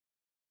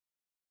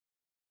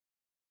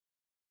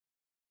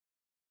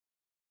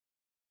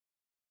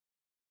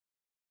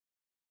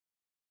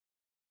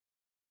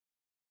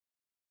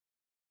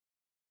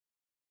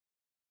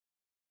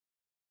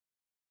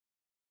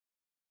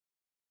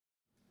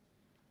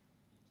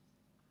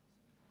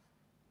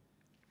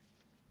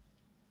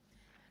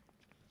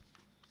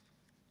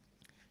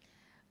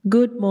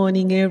Good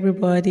morning,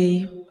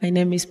 everybody. My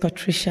name is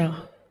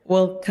Patricia.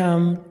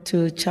 Welcome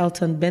to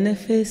Charlton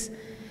Benefice,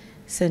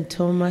 St.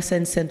 Thomas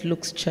and St.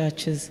 Luke's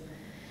churches.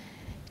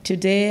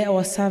 Today,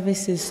 our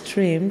service is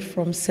streamed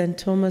from St.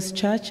 Thomas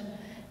Church,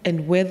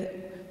 and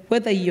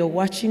whether you're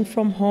watching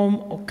from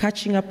home or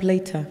catching up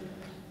later,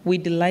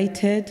 we're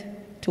delighted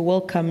to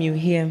welcome you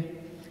here.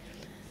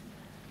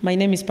 My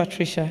name is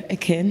Patricia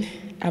again.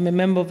 I'm a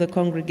member of the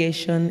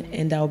congregation,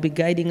 and I'll be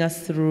guiding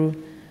us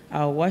through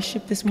our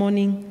worship this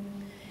morning.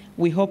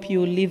 We hope you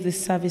will leave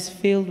this service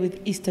filled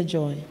with Easter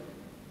joy.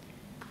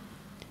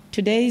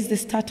 Today is the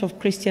start of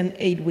Christian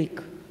Aid Week.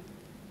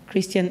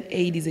 Christian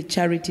Aid is a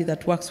charity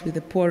that works with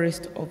the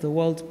poorest of the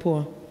world's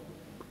poor.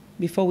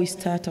 Before we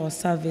start our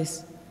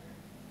service,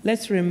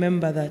 let's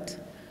remember that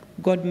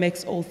God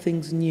makes all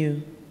things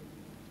new.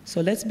 So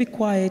let's be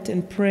quiet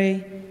and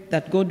pray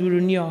that God will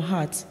renew our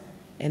hearts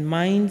and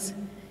minds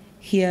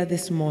here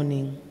this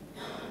morning.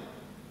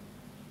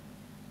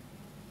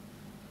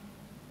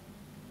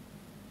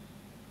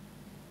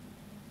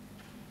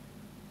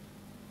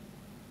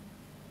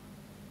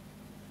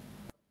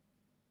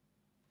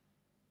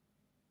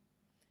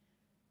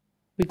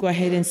 We go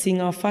ahead and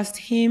sing our first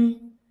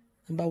hymn,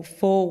 about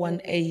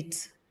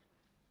 418.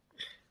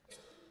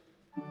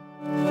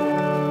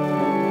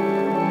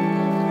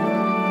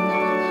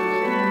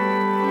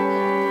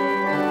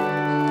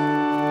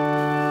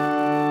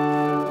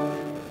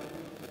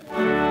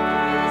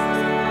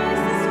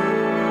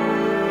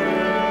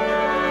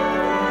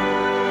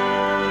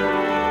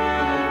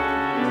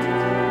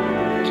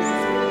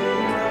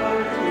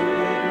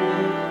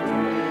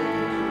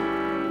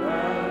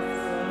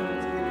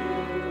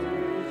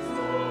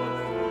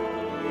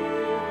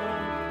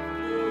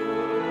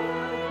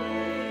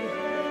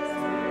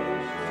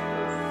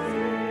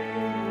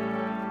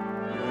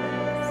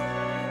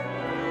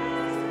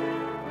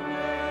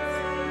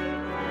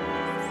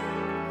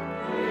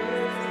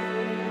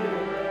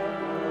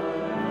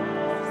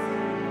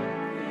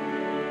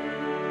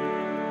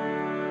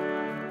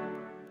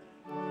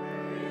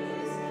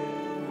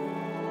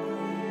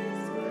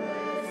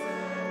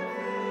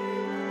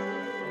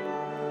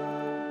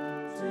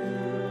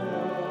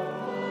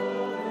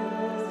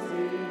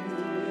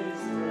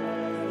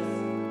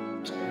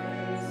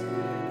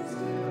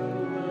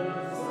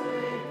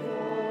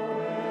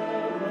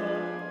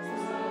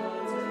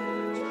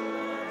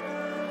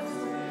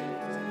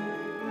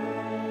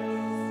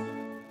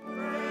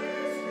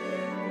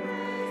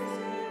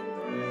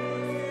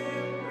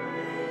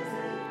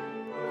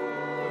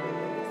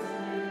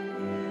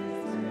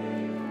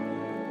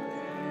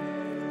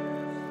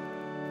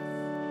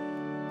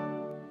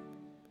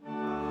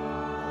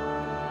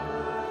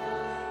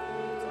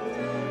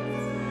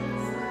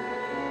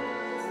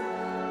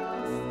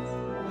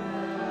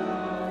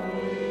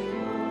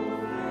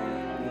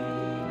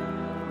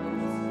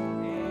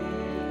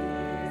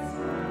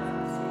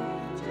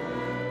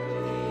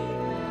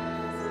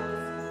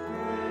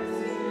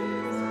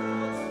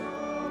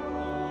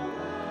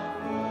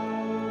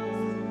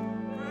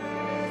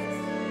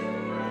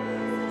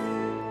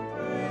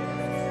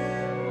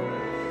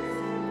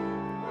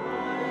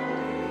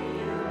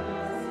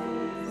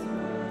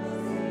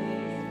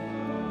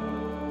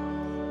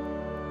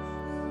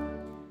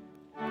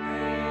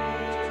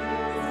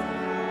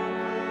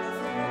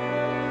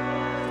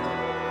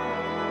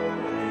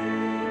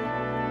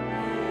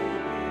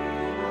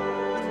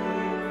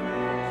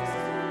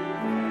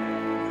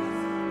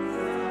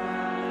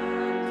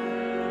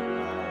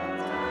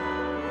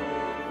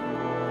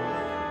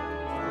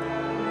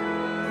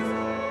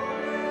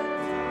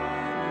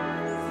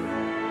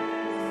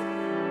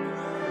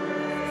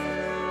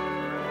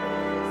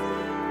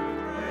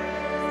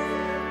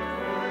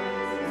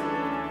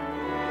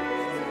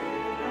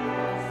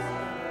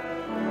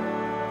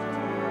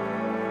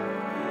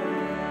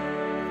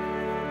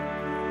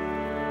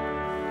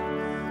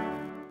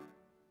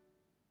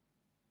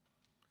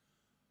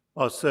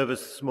 Our service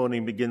this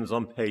morning begins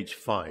on page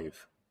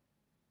 5.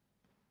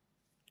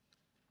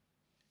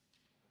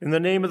 In the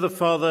name of the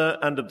Father,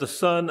 and of the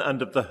Son,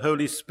 and of the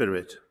Holy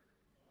Spirit.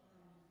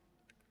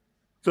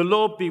 The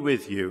Lord be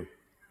with you.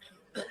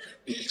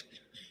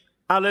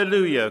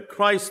 Alleluia,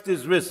 Christ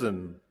is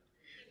risen.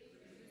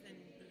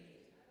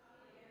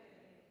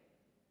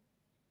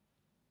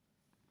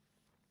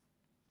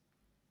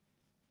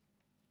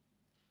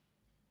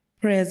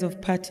 Prayers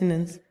of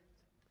pertinence.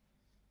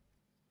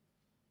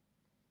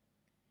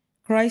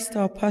 Christ,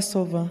 our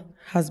Passover,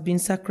 has been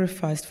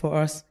sacrificed for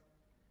us.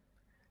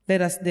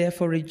 Let us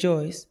therefore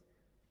rejoice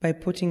by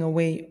putting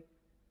away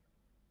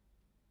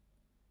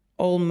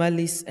all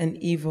malice and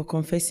evil,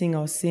 confessing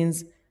our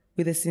sins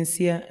with a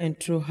sincere and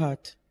true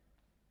heart.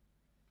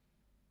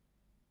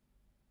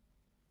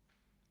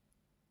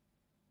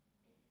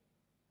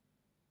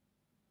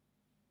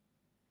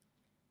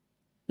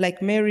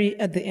 Like Mary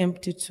at the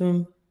empty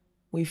tomb,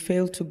 we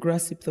fail to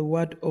grasp the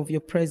word of your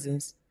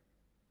presence.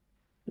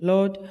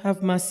 Lord,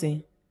 have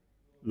mercy.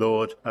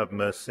 Lord, have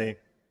mercy.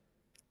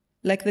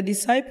 Like the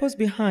disciples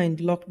behind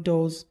locked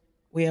doors,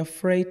 we are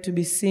afraid to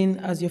be seen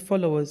as your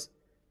followers.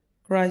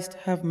 Christ,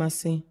 have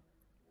mercy.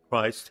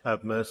 Christ,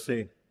 have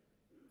mercy.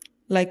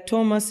 Like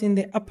Thomas in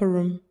the upper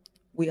room,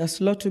 we are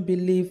slow to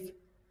believe.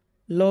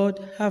 Lord,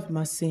 have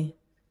mercy.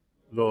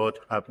 Lord,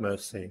 have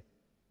mercy.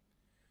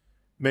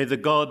 May the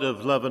God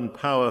of love and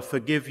power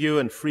forgive you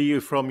and free you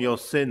from your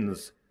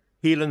sins,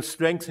 heal and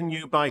strengthen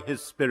you by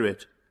his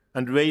Spirit,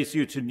 and raise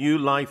you to new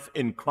life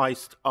in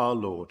Christ our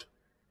Lord.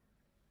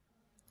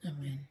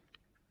 Amen.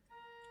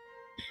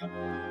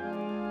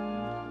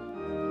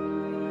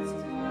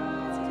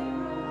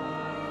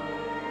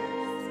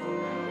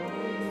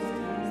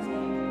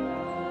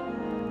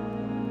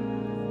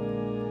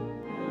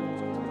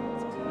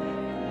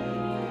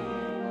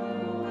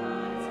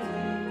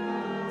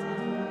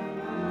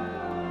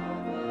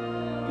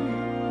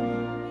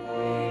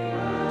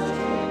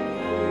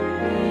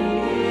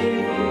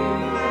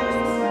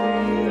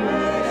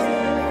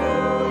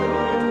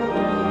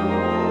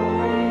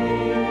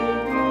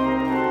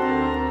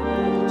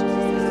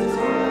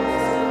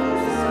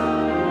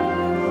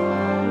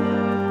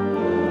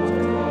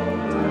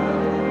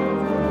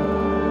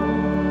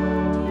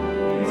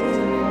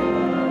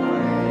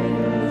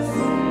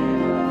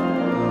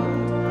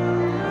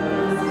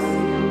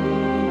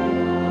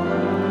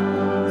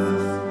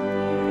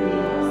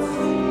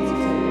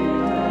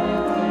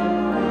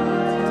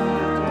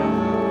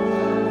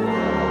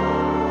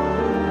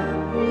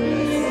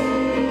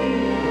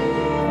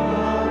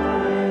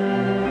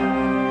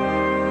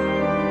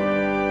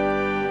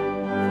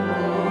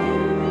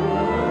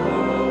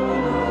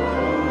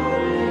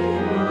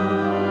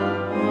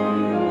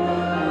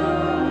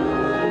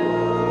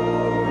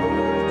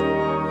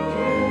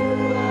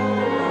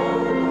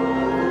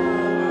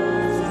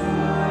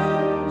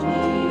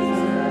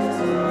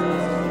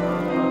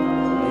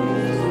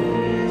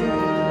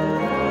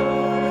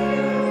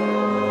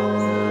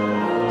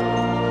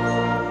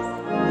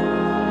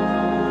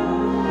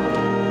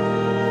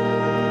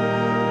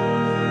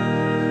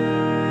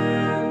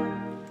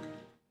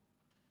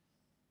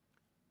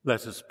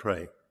 Let us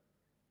pray.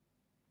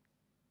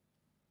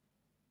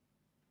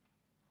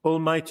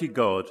 Almighty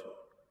God,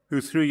 who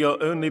through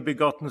your only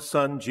begotten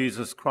Son,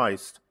 Jesus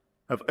Christ,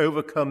 have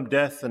overcome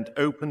death and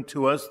opened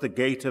to us the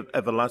gate of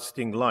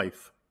everlasting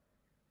life,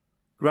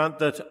 grant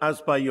that,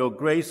 as by your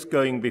grace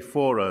going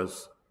before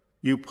us,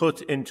 you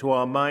put into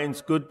our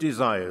minds good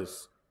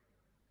desires,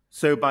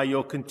 so by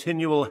your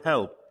continual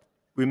help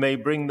we may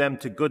bring them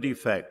to good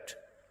effect,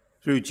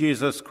 through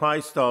Jesus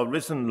Christ, our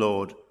risen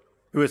Lord,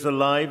 who is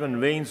alive and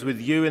reigns with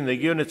you in the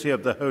unity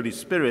of the Holy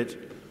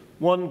Spirit,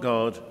 one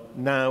God,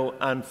 now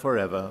and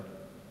forever.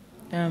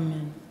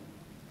 Amen.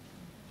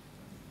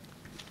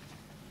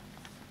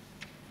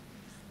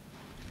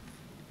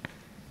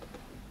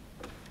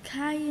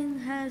 Kayan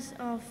has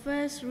our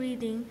first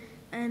reading,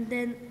 and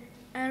then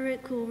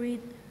Eric will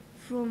read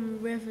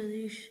from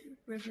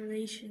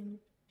Revelation.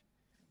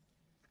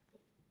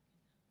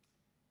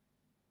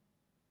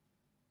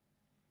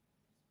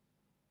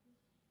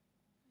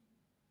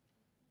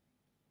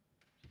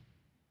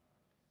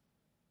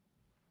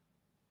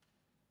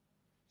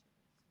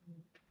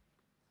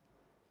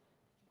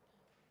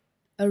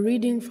 A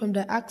reading from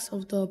the Acts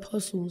of the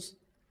Apostles.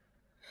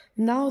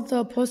 Now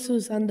the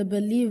apostles and the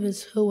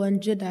believers who were in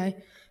Judea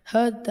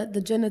heard that the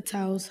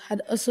Gentiles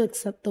had also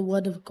accepted the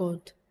word of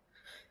God.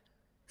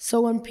 So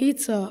when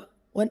Peter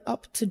went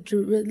up to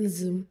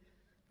Jerusalem,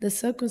 the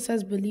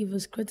circumcised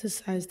believers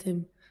criticized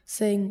him,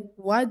 saying,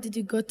 "Why did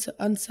you go to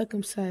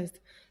uncircumcised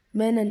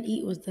men and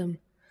eat with them?"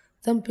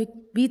 Then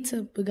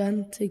Peter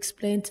began to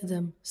explain to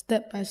them,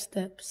 step by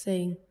step,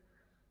 saying,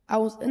 "I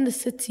was in the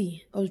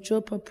city of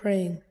Joppa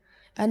praying,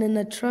 and in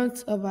a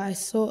trance I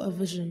saw a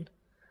vision.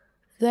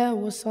 There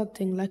was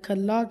something like a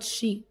large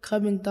sheet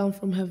coming down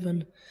from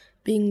heaven,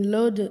 being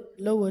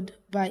lowered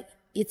by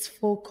its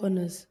four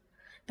corners,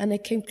 and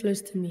it came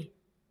close to me.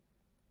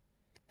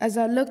 As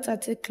I looked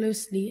at it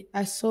closely,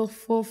 I saw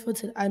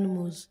four-footed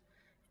animals,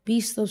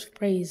 beasts of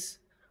prey,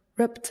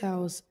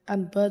 reptiles,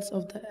 and birds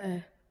of the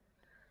air.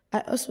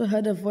 I also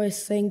heard a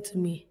voice saying to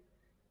me,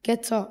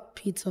 'Get up,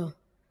 Peter,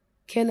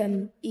 kill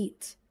and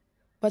eat.'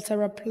 But I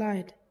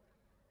replied,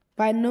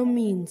 'By no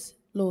means,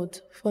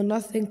 Lord, for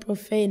nothing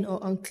profane or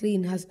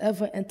unclean has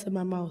ever entered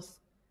my mouth.'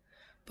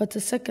 But a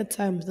second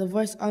time the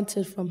voice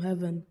answered from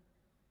heaven,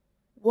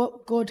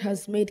 'What God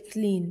has made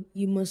clean,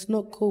 you must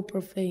not call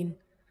profane.'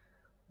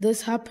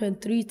 This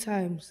happened 3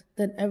 times,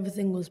 then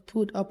everything was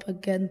pulled up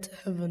again to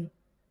heaven.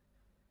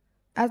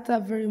 At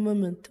that very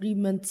moment, 3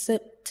 men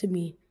sent to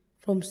me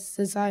from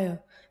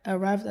Caesarea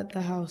arrived at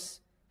the house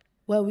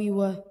where we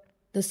were.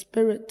 The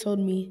Spirit told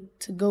me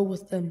to go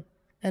with them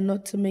and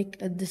not to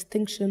make a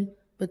distinction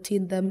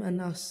between them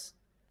and us.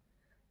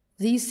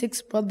 These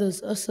 6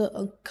 brothers also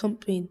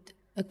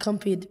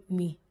accompanied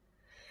me,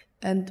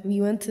 and we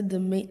went to the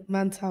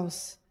man's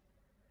house.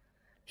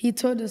 He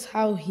told us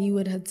how he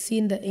had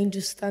seen the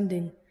angel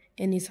standing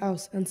in his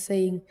house and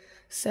saying,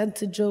 'Send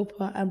to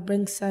Joppa and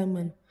bring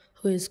Simon,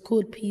 who is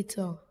called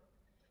Peter.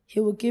 He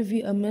will give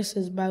you a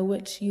message by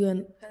which you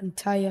and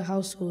entire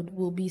household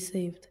will be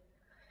saved.'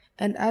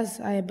 And as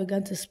I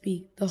began to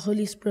speak, the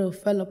Holy Spirit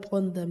fell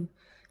upon them,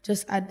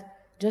 just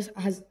just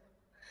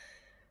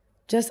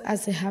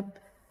as Ahab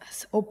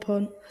has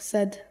opened,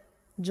 said,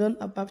 John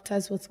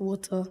baptized with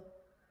water,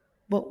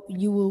 but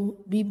you will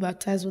be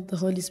baptized with the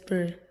Holy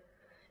Spirit.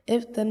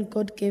 If then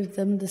God gave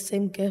them the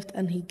same gift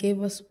and he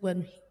gave us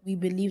when we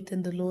believed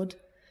in the Lord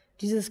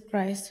Jesus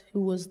Christ,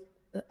 who was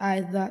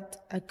I that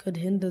I could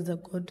hinder the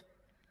good.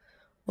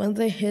 When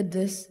they heard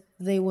this,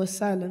 they were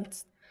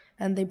silenced,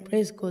 and they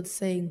praised God,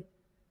 saying,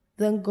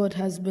 Then God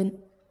has been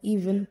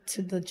even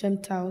to the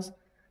Gentiles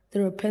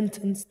the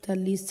repentance that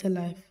leads to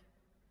life.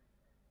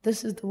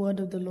 This is the word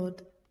of the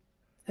Lord.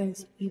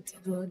 Thanks be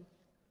to God.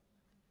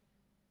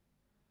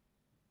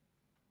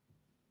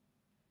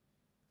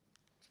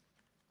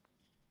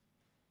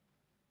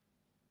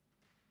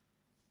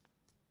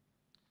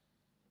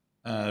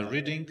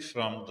 Reading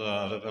from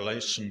the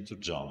Revelation to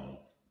John.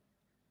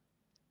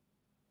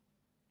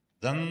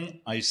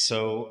 Then I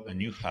saw a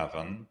new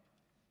heaven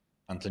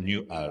and a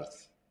new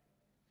earth,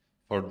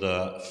 for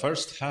the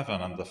first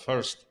heaven and the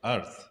first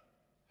earth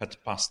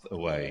had passed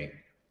away,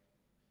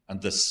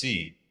 and the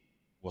sea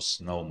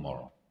was no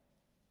more.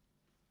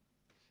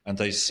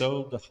 And I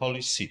saw the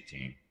holy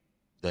city,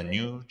 the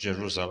new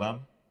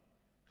Jerusalem,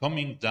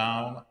 coming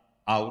down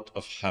out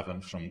of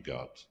heaven from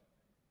God,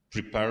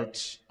 prepared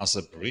as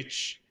a bride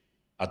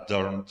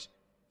adorned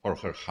for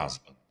her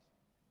husband.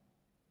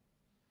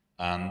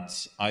 And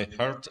I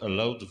heard a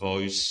loud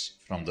voice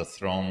from the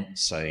throne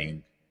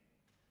saying,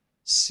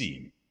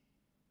 See,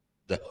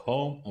 the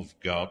home of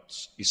God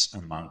is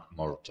among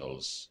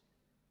mortals.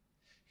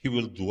 He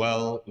will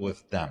dwell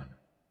with them.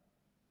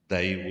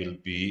 They will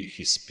be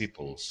his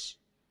peoples,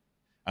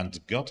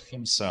 and God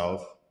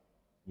himself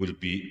will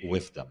be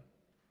with them.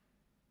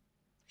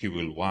 He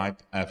will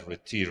wipe every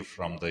tear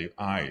from their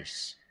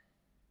eyes.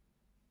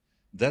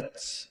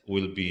 Death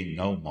will be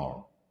no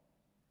more.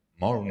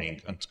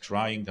 Mourning and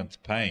crying and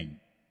pain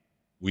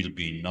will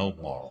be no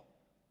more,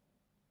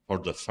 for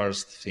the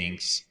first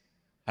things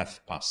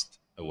have passed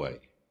away.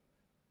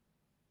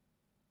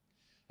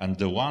 And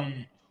the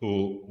one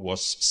who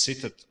was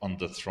seated on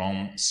the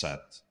throne said,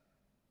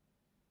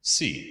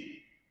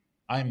 See,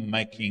 I am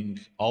making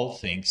all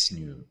things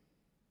new.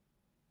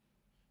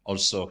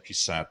 Also he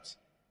said,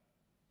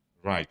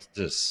 Write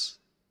this,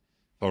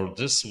 for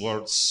these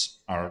words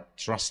are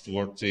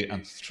trustworthy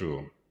and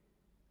true.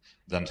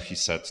 Then he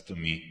said to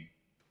me,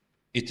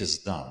 It is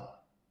done.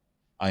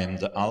 I am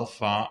the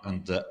Alpha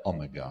and the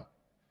Omega,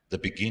 the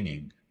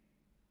beginning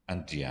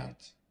and the end.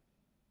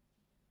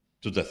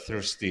 To the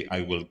thirsty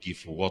I will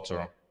give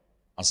water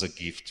as a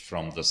gift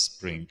from the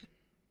spring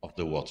of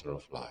the water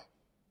of life.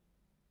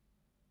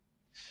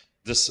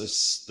 This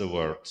is the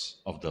word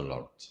of the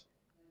Lord.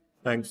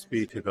 Thanks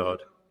be to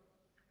God.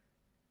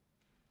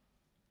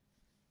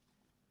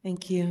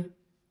 Thank you.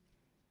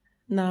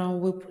 Now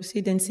we'll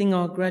proceed and sing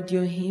our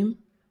gradual hymn.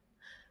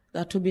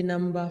 That will be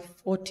number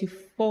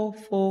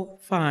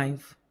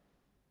 4445,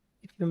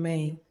 if you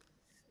may,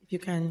 if you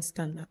can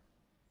stand up.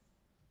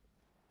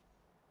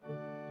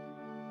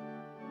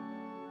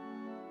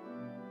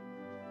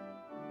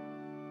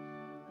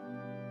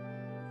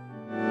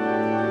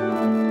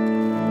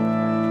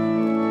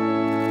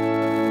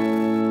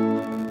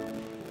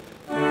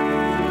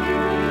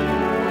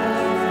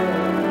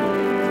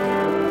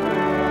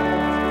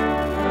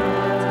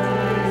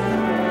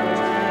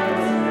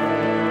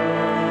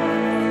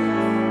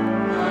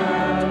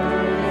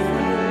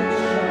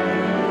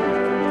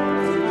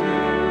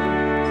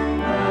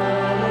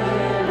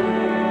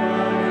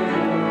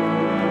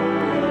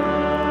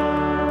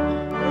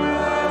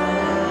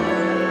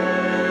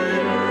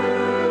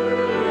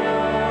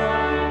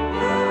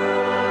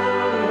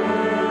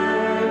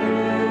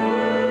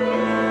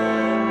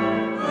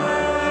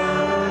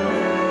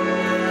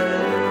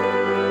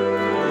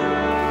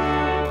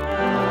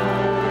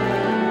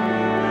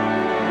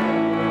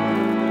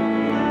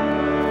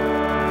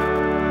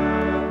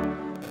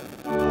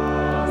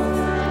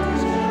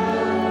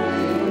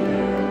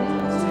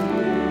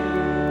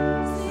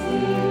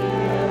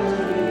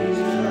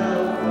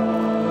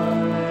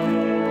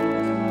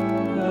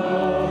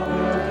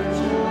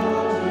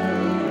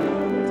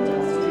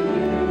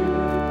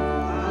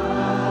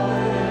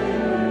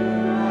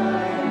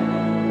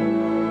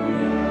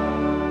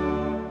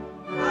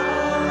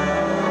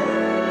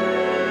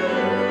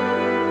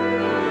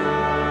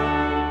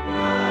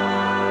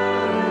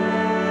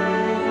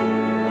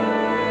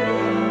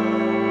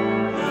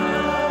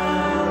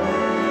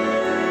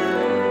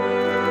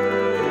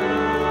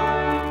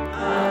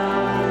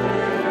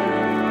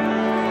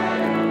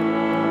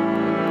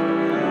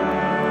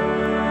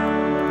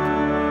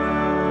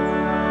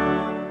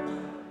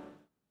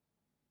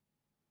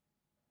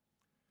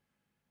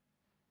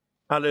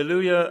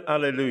 Alleluia,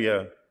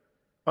 alleluia.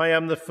 I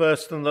am the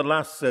first and the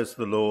last, says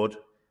the Lord,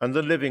 and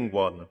the living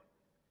one.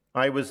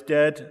 I was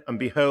dead, and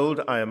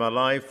behold, I am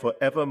alive for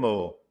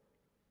evermore.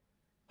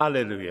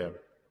 Alleluia.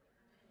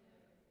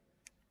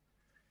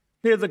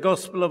 Hear the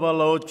gospel of our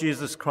Lord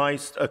Jesus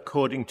Christ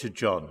according to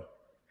John.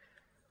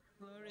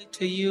 Glory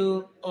to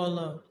you, O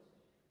Lord.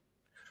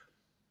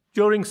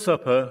 During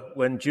supper,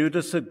 when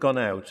Judas had gone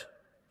out,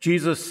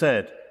 Jesus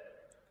said,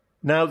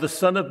 Now the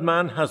Son of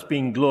Man has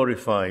been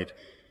glorified,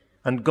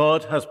 and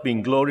God has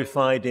been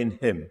glorified in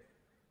him.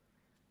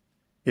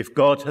 If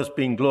God has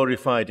been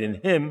glorified in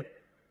him,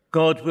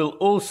 God will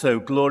also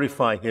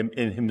glorify him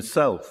in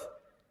himself,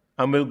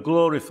 and will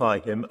glorify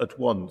him at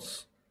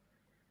once.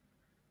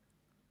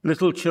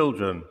 Little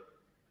children,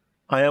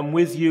 I am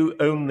with you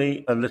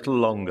only a little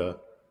longer.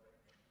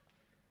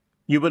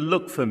 You will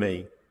look for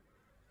me,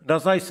 and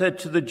as I said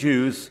to the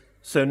Jews,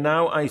 so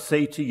now I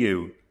say to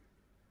you,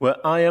 where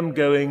I am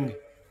going,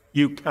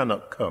 you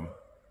cannot come.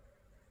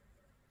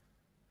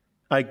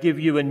 I give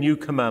you a new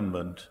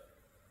commandment,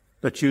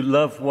 that you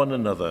love one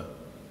another.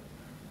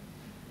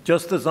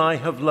 Just as I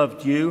have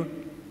loved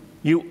you,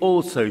 you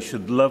also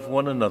should love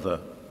one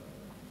another.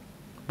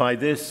 By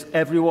this,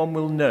 everyone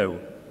will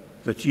know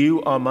that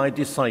you are my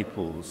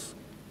disciples,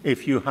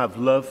 if you have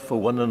love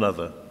for one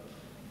another.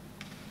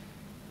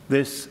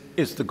 This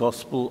is the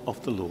gospel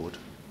of the Lord.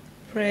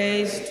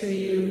 Praise to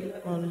you,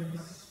 O Lord.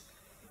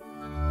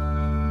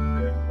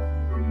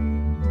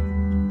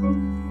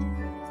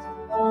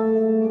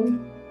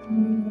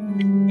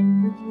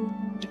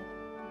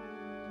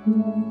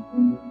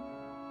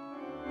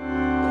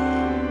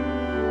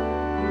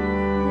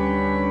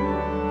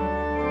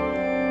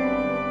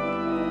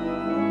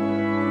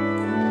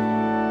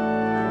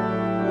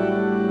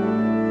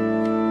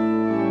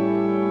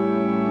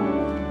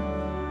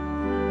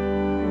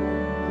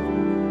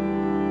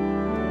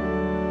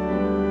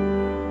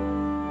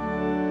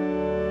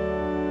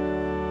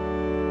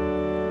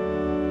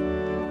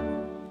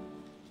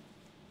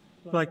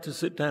 I'd like to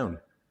sit down.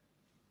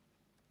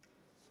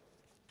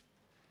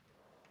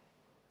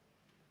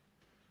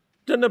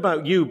 Don't know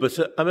about you, but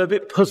I'm a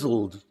bit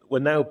puzzled. We're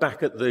now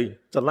back at the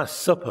Last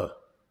Supper.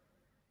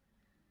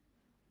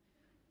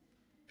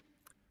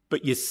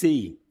 But you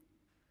see,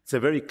 it's a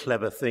very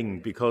clever thing,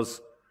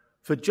 because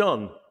for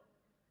John,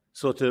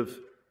 sort of,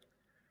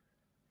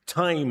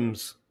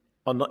 times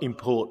are not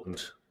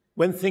important.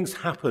 When things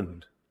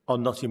happened are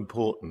not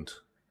important.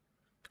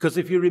 Because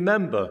if you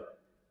remember,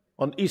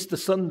 on Easter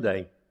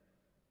Sunday,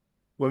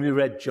 when we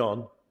read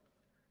John,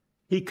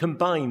 he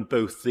combined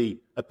both the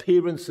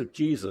appearance of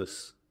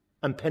Jesus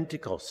and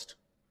Pentecost,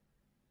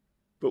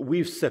 but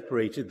we've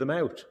separated them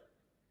out.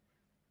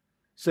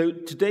 So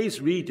today's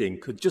reading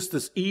could just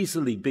as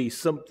easily be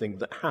something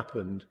that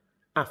happened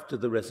after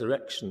the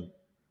resurrection,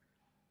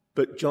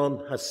 but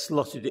John has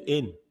slotted it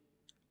in,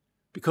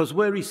 because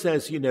where he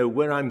says,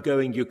 where I'm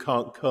going, you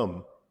can't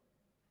come,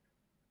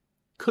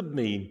 could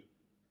mean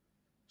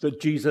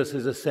that Jesus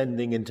is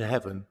ascending into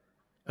heaven,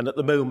 and at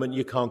the moment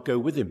you can't go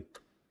with him.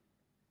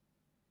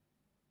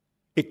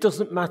 It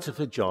doesn't matter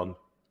for John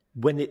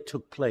when it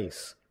took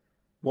place.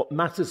 What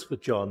matters for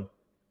John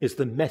is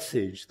the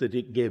message that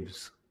it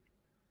gives.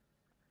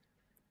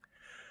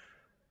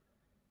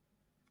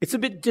 It's a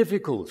bit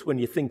difficult when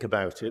you think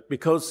about it,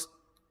 because,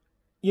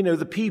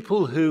 the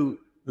people who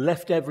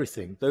left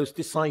everything, those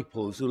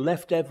disciples who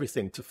left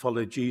everything to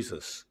follow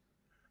Jesus,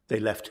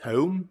 they left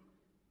home,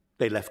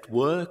 they left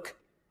work,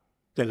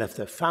 they left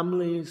their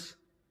families,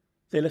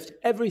 they left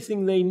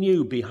everything they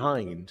knew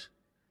behind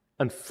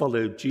and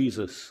followed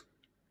Jesus.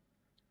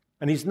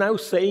 And he's now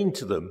saying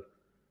to them,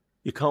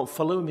 you can't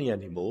follow me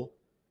anymore.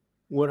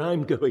 Where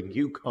I'm going,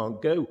 you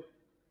can't go.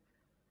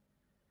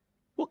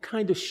 What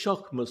kind of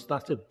shock must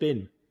that have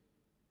been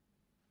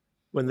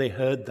when they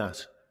heard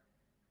that?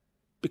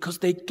 Because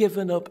they'd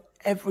given up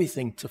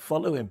everything to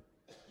follow him.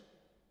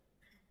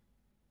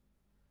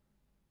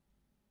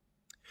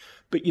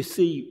 But you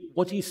see,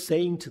 what he's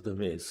saying to them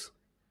is,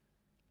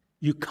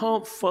 you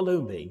can't follow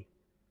me,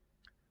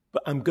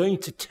 but I'm going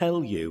to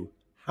tell you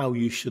how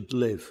you should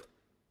live.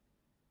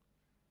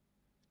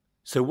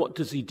 So what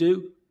does he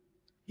do?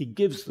 He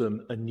gives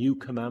them a new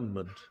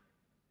commandment.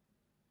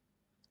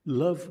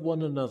 Love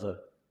one another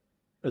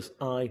as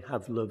I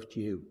have loved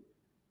you.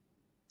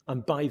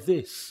 And by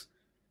this,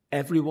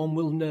 everyone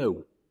will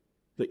know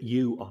that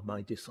you are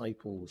my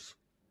disciples.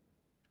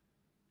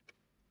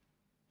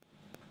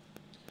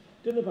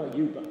 Don't know about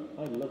you, but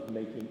I love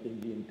making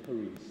Indian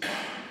curries.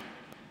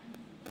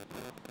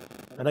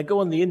 And I go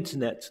on the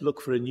internet to look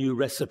for a new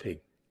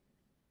recipe.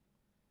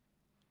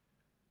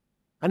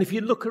 And if you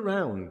look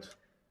around,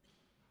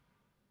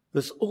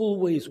 there's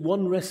always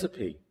one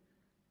recipe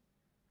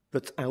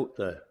that's out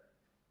there.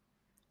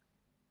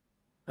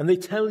 And they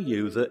tell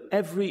you that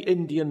every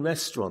Indian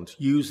restaurant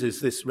uses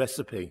this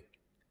recipe,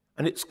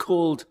 and it's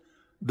called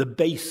the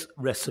base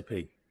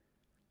recipe.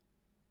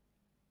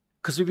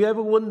 Because have you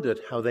ever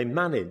wondered how they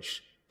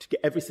manage to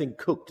get everything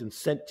cooked and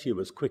sent to you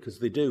as quick as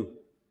they do?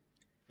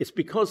 It's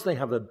because they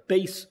have a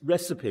base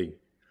recipe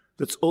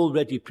that's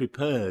already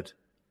prepared,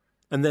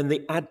 and then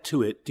they add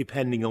to it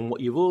depending on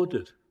what you've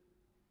ordered.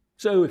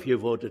 So if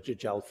you've ordered a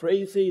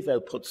jalfrezi, they'll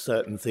put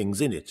certain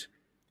things in it.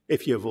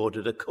 If you've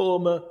ordered a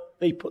korma,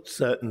 they put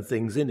certain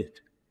things in it.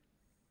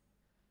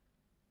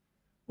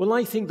 Well,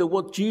 I think that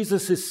what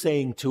Jesus is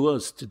saying to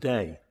us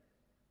today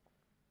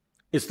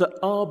is that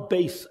our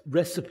base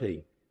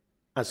recipe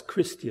as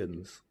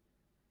Christians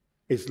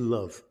is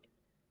love.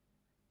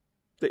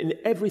 That in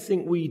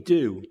everything we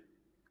do,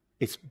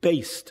 it's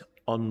based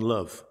on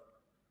love.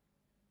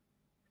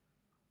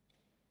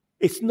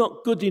 It's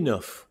not good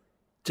enough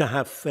to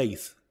have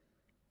faith.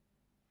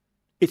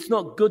 It's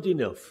not good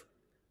enough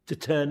to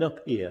turn up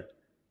here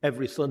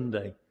every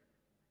Sunday.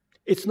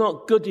 It's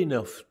not good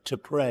enough to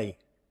pray.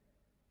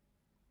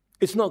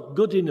 It's not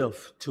good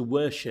enough to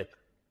worship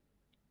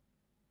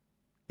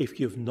if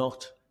you've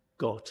not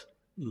got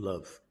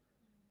love.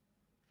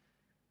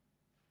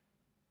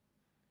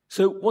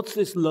 So what's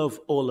this love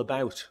all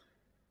about?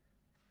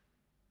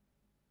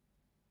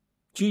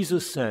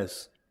 Jesus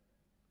says,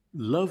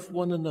 "Love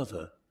one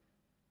another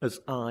as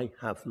I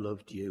have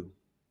loved you."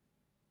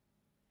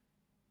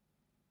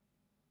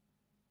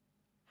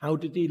 How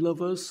did he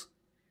love us?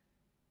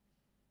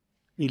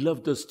 He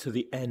loved us to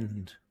the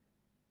end.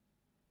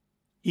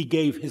 He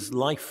gave his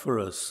life for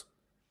us.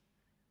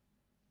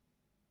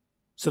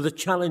 So the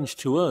challenge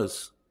to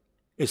us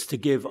is to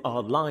give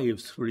our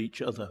lives for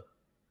each other.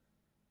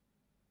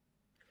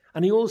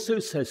 And he also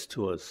says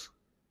to us,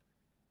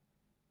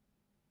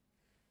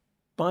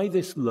 "By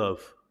this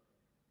love,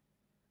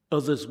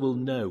 others will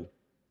know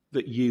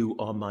that you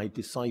are my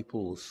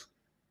disciples."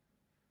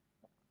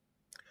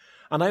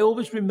 And I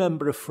always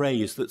remember a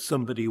phrase that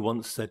somebody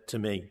once said to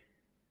me.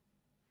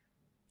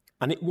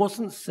 And it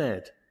wasn't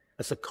said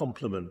as a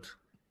compliment.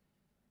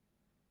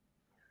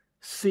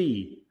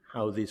 "See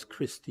how these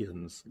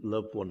Christians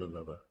love one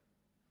another."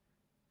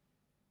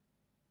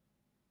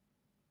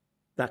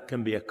 That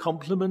can be a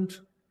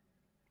compliment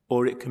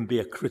or it can be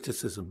a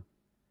criticism.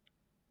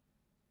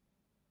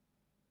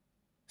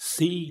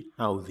 See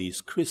how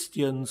these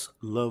Christians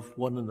love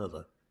one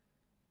another.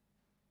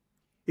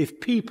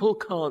 If people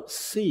can't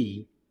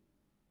see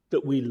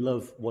that we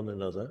love one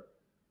another,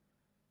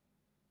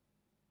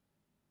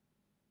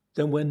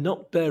 then we're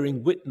not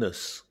bearing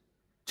witness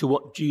to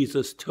what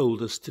Jesus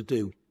told us to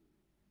do.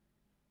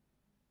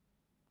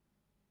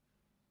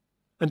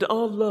 And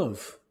our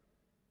love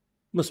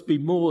must be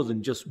more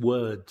than just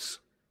words.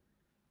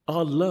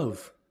 Our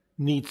love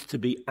needs to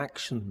be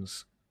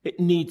actions. It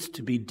needs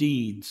to be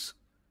deeds.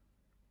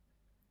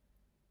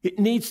 It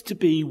needs to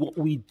be what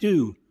we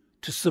do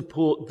to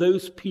support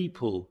those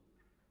people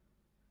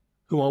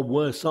who are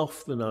worse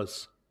off than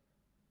us.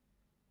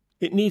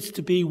 It needs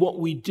to be what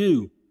we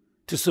do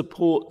to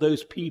support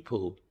those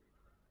people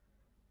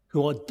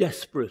who are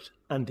desperate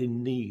and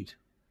in need.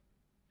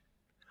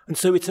 And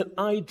so it's an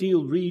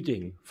ideal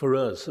reading for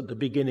us at the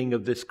beginning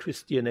of this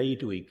Christian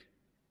Aid Week.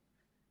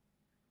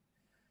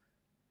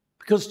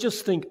 Because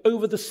just think,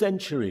 over the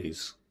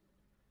centuries,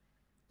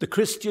 the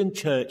Christian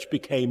church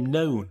became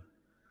known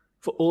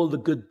for all the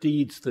good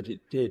deeds that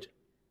it did,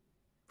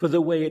 for the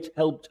way it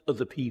helped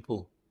other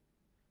people.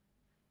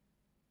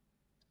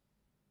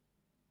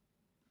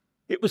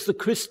 It was the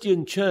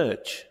Christian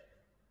church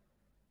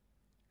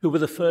who were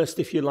the first,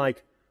 if you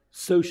like,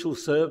 social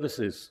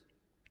services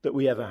that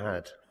we ever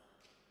had.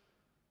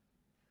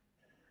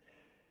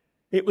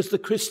 It was the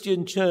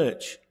Christian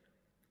church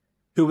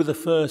who were the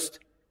first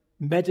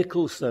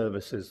medical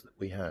services that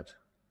we had.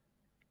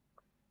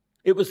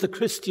 It was the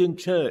Christian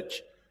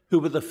church who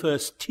were the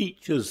first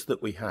teachers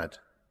that we had.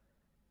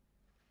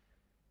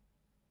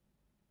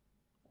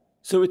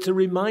 So it's a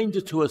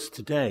reminder to us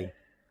today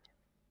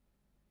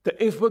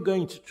that if we're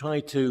going to try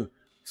to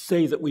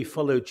say that we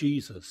follow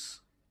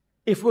Jesus,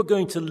 if we're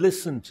going to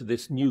listen to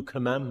this new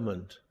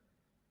commandment,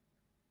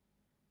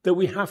 that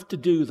we have to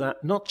do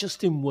that not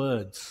just in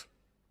words,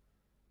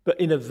 but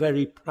in a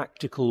very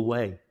practical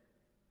way.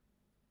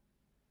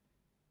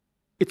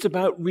 It's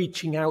about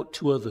reaching out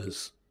to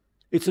others.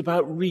 It's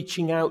about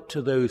reaching out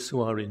to those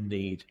who are in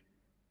need.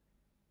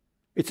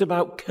 It's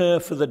about care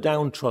for the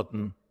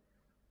downtrodden.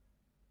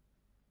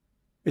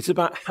 It's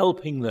about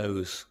helping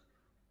those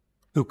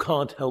who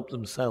can't help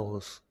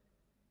themselves.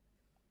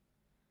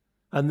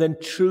 And then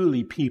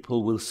truly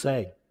people will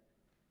say,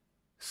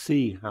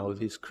 "See how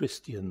these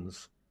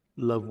Christians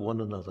love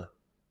one another."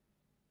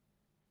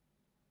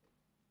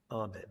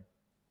 Amen.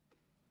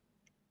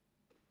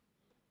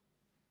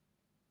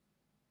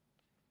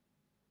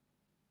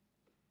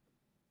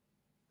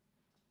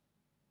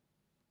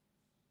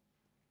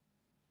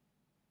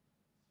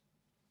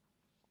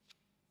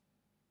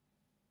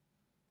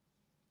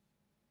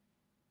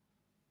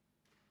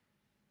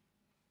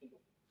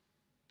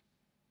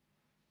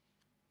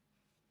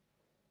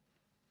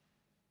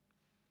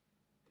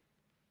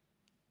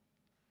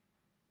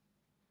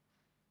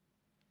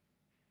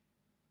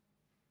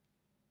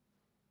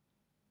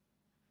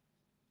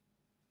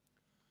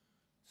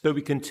 So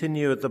we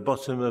continue at the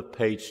bottom of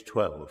page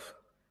 12.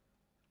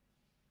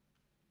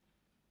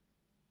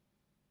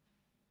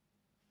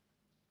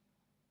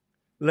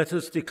 Let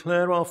us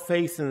declare our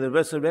faith in the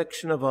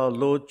resurrection of our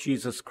Lord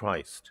Jesus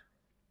Christ.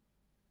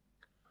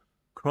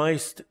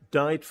 Christ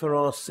died for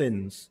our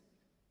sins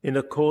in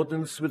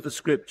accordance with the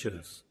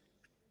Scriptures.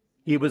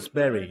 He was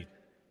buried.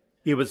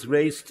 He was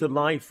raised to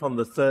life on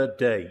the third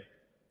day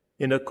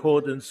in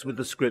accordance with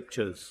the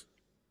Scriptures.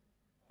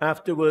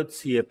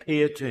 Afterwards, he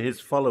appeared to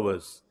his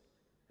followers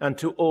and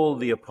to all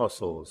the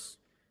apostles.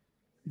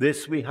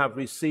 This we have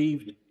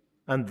received,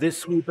 and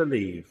this we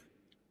believe.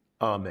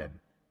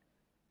 Amen.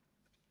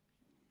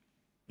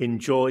 In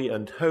joy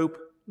and hope,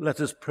 let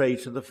us pray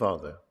to the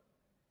Father.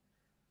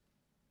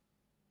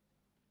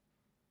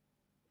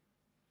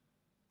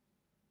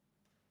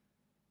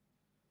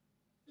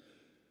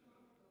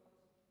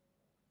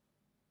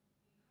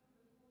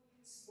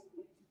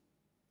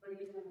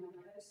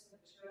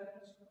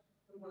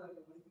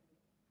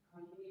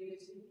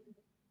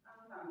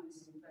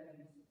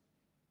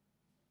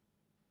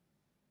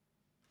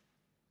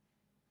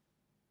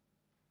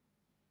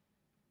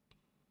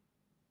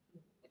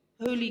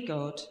 Holy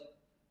God,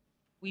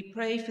 we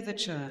pray for the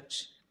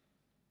Church,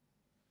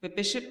 for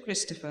Bishop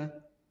Christopher,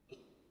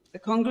 the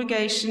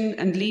congregation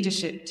and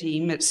leadership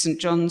team at St.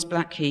 John's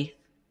Blackheath,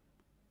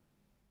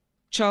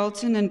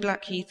 Charlton and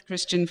Blackheath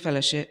Christian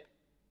Fellowship,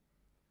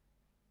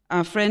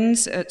 our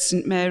friends at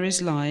St.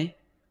 Mary's Lai,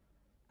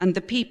 and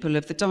the people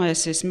of the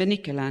Diocese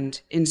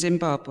Manicaland in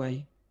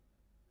Zimbabwe.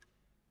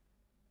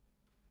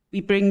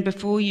 We bring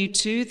before you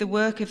too the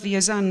work of the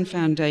Azan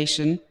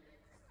Foundation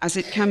as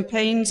it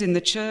campaigns in the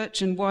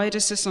Church and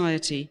wider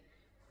society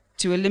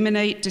to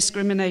eliminate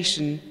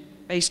discrimination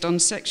based on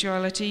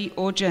sexuality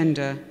or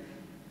gender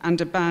and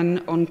a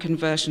ban on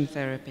conversion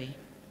therapy.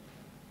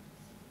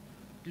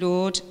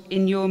 Lord,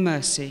 in your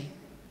mercy,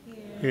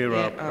 Hear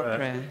our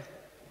prayer.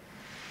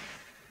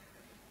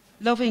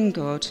 Loving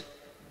God,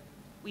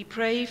 we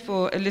pray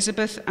for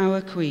Elizabeth,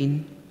 our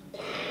Queen,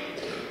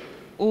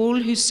 all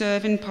who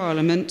serve in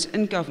Parliament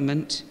and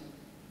government,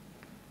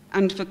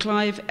 and for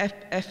Clive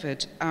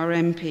Efford, our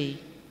MP.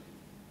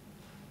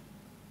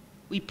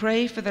 We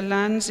pray for the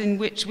lands in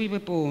which we were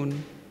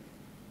born,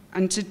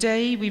 and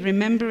today we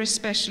remember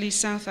especially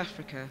South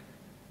Africa,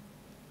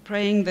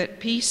 praying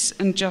that peace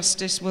and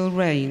justice will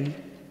reign,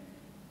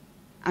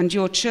 and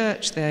your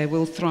church there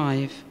will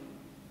thrive.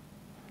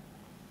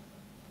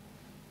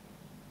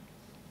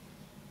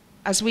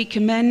 As we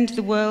commend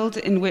the world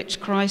in which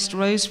Christ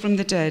rose from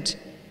the dead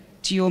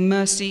to your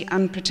mercy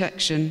and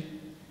protection,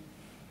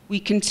 we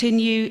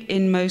continue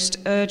in most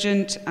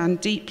urgent and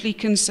deeply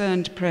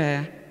concerned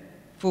prayer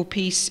for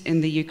peace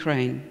in the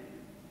Ukraine.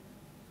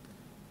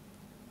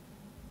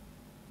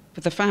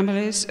 For the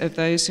families of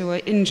those who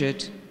are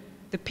injured,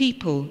 the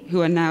people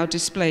who are now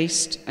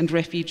displaced and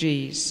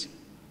refugees.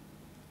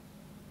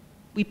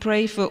 We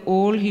pray for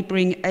all who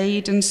bring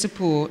aid and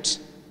support,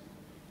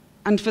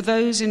 and for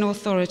those in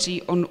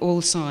authority on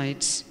all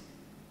sides,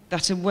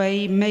 that a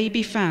way may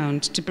be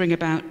found to bring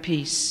about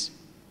peace.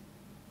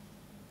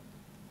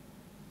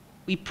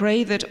 We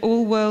pray that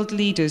all world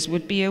leaders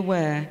would be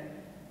aware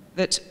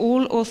that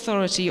all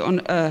authority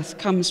on earth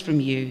comes from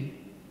you,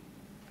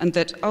 and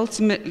that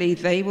ultimately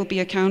they will be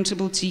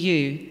accountable to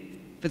you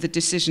for the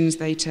decisions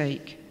they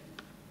take.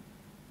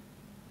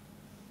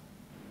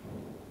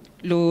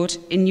 Lord,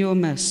 in your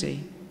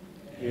mercy,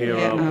 Hear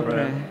our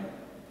prayer.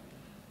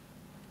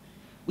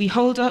 We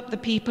hold up the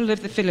people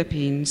of the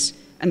Philippines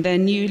and their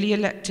newly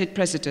elected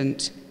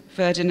president,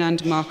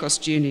 Ferdinand Marcos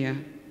Jr.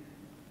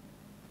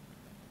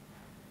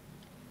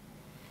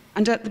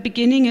 And at the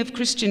beginning of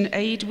Christian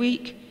Aid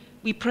Week,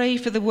 we pray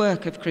for the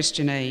work of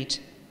Christian Aid,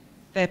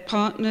 their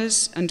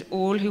partners and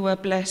all who are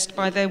blessed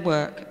by their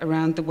work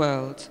around the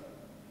world.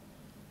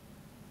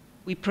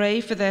 We pray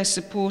for their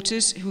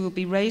supporters who will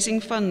be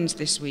raising funds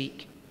this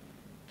week,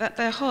 that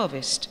their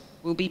harvest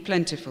will be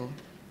plentiful.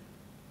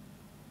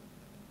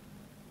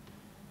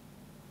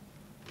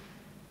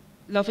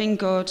 Loving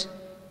God,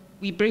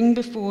 we bring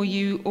before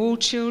you all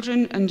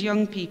children and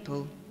young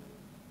people,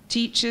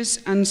 teachers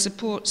and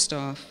support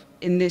staff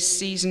in this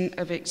season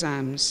of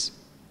exams.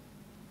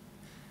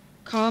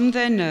 Calm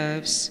their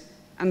nerves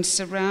and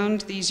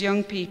surround these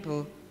young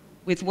people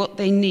with what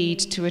they need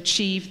to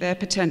achieve their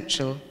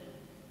potential,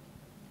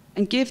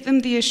 and give them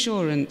the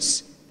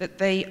assurance that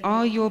they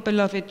are your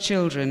beloved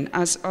children,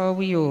 as are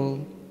we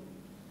all,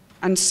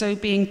 and so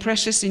being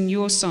precious in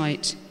your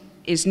sight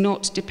is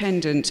not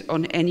dependent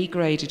on any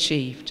grade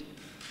achieved.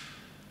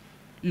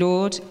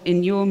 Lord,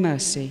 in your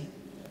mercy,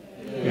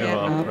 Hear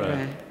our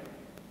prayer.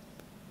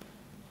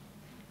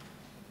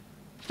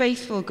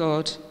 Faithful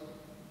God,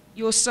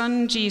 your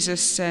Son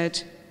Jesus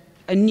said,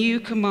 "A new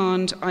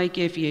command I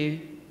give you,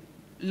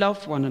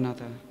 love one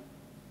another.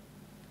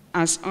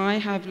 As I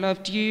have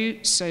loved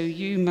you, so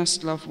you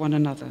must love one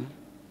another."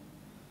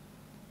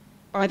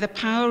 By the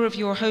power of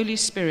your Holy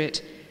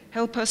Spirit,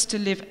 help us to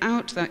live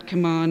out that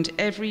command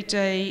every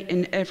day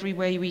in every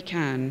way we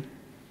can,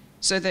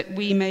 so that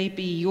we may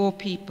be your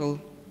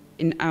people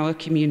in our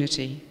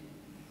community.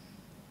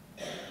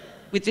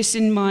 With this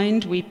in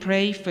mind, we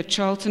pray for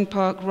Charlton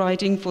Park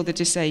Riding for the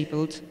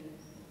Disabled,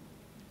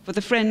 for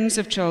the Friends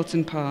of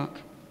Charlton Park,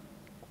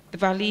 the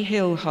Valley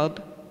Hill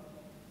Hub,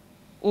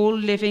 all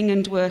living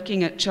and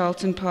working at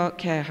Charlton Park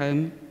Care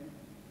Home,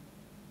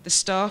 the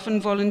staff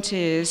and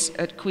volunteers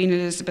at Queen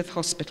Elizabeth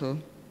Hospital,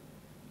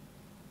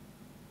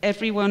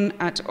 everyone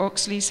at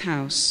Oxley's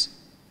House,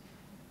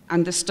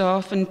 and the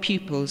staff and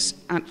pupils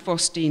at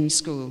Fostine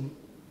School.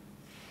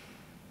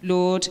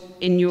 Lord,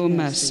 in your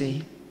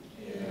mercy,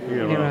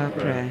 hear our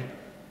prayer.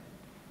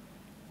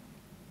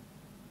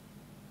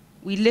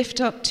 We lift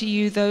up to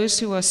you those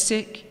who are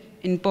sick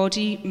in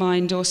body,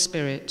 mind, or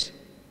spirit,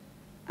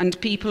 and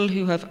people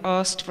who have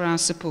asked for our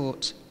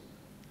support,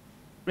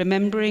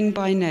 remembering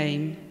by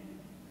name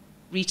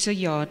Rita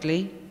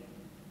Yardley,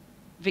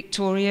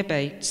 Victoria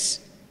Bates,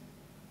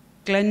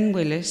 Glenn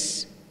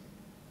Willis,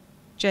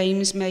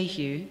 James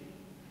Mayhew,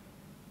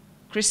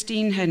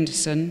 Christine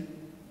Henderson,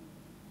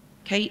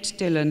 Kate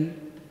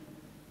Dillon,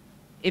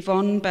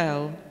 Yvonne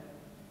Bell,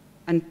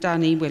 and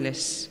Danny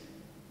Willis.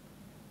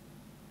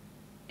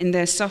 In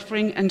their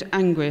suffering and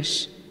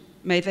anguish,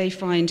 may they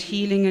find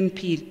healing and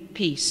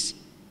peace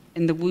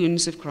in the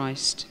wounds of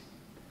Christ.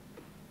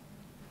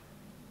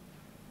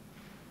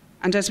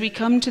 And as we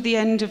come to the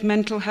end of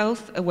Mental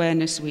Health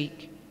Awareness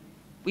Week,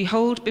 we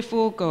hold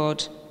before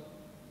God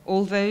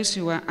all those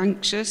who are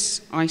anxious,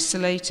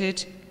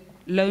 isolated,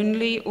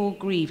 lonely, or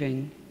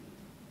grieving,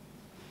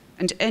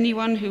 and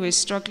anyone who is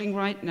struggling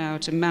right now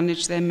to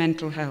manage their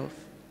mental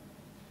health.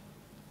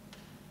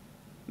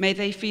 May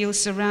they feel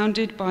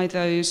surrounded by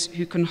those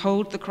who can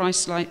hold the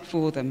Christ light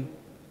for them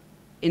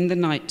in the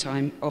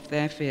nighttime of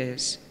their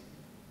fears.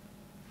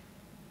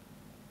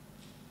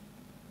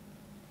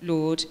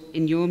 Lord,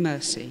 in your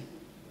mercy,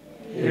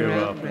 hear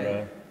our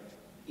prayer.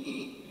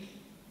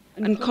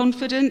 And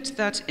confident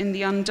that in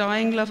the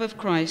undying love of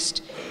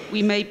Christ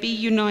we may be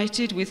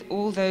united with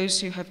all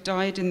those who have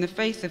died in the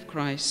faith of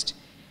Christ,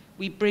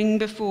 we bring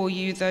before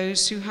you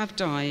those who have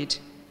died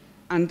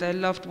and their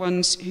loved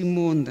ones who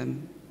mourn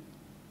them,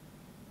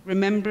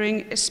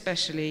 remembering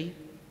especially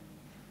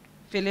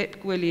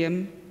Philip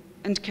William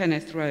and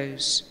Kenneth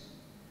Rose.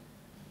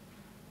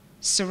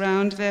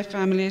 Surround their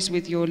families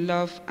with your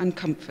love and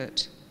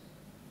comfort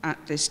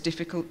at this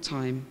difficult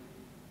time.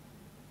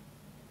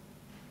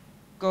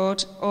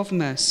 God of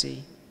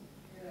mercy,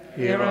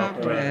 hear our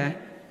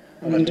prayer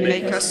and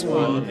make us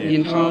one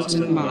in heart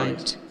and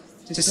mind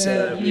to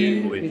serve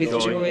you with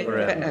joy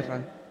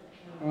forever.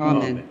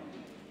 Amen.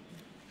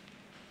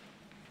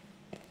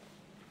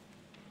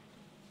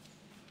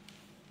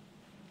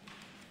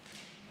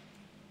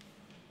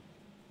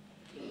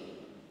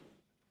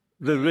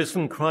 The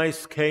risen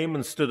Christ came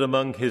and stood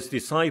among his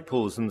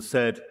disciples and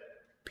said,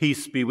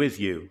 "Peace be with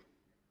you."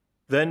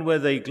 Then were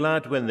they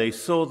glad when they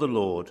saw the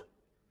Lord.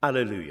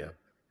 Alleluia.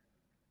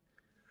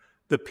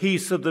 The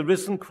peace of the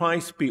risen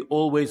Christ be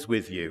always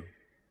with you.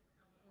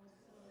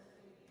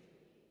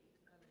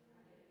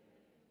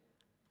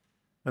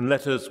 And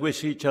let us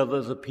wish each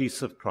other the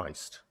peace of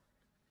Christ.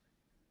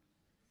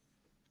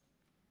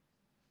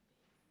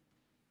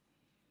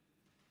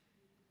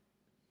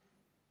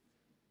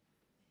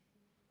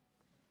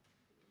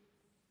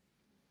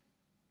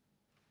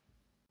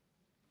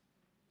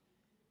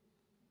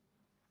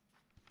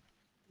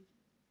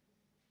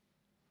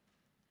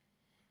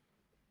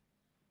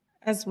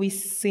 As we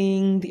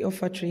sing the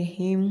offertory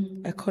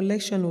hymn, a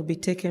collection will be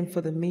taken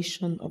for the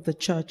mission of the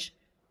church.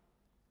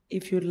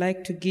 If you'd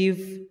like to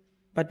give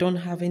but don't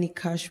have any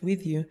cash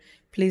with you,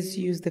 please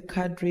use the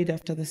card read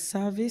after the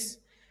service.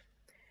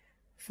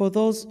 For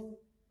those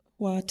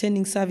who are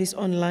attending service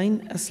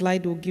online, a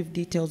slide will give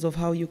details of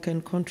how you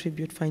can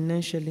contribute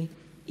financially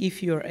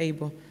if you are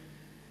able,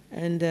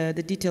 and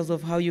the details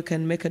of how you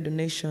can make a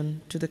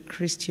donation to the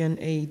Christian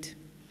Aid.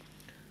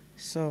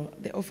 So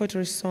the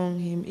offertory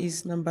song hymn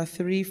is number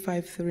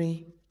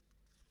 353.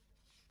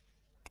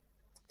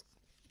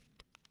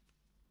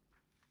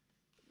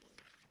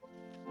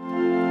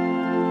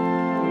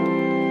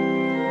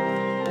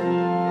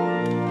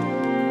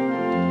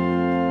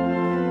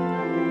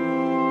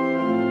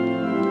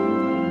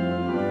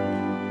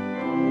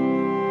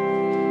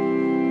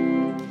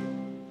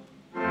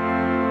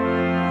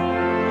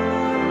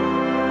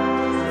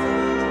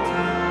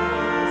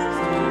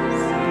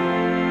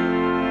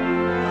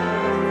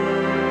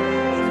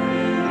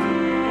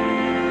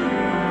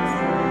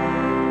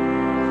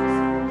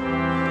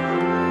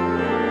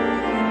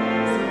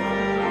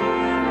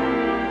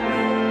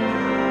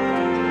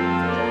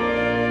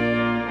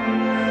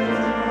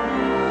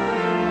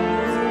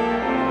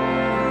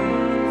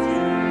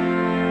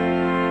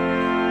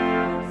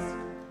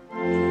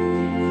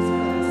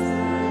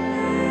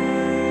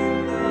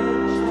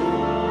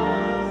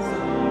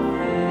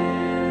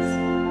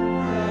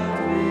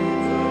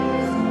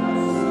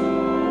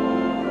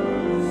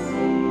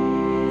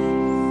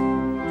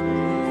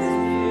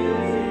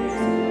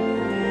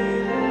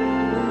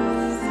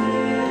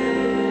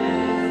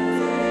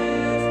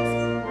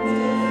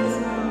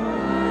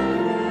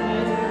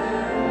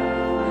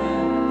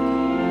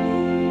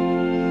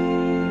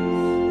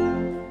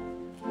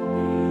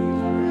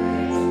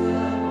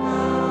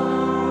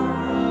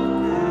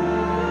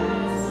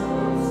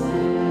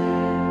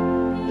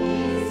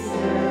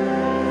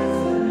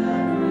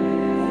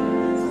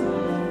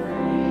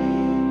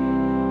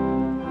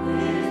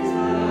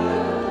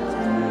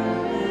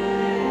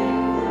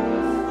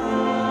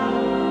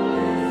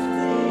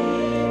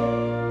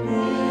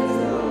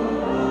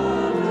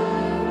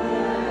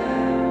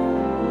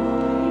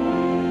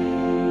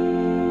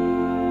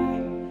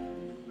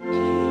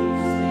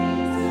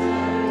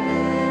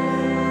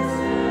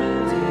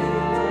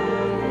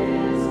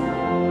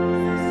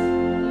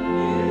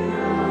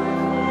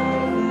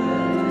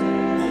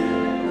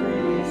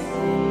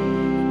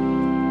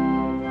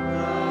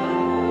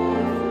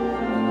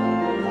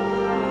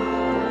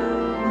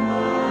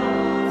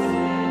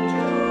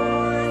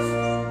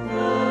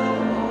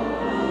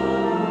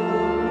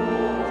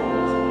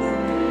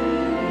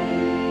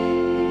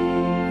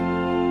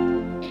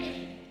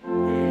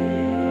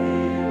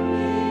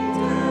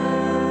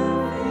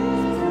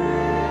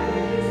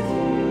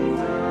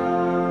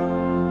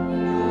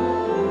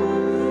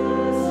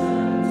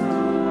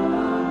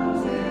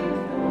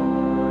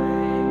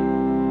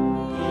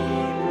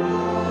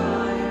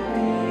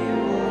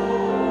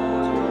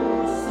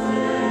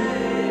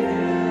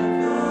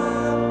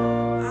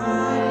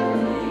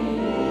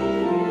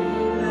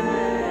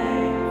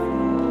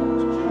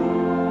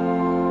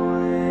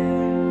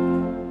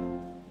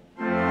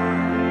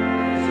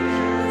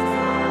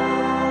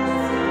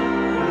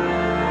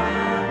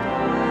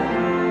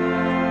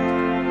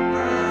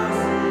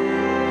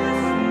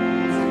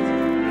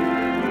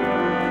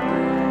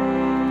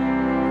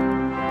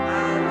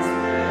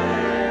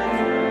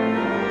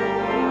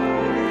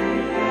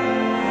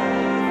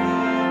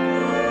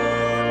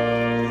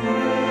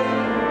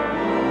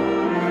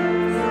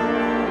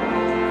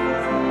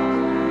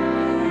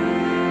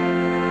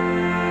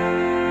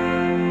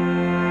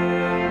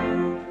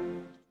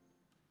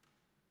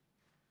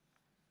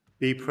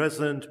 Be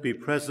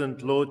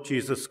present, Lord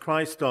Jesus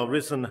Christ, our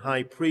risen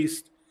high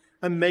priest,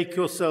 and make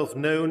yourself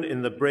known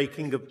in the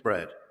breaking of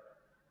bread.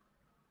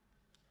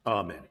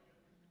 Amen.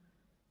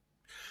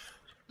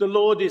 The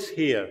Lord is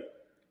here.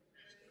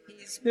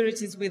 His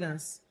Spirit is with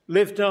us.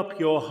 Lift up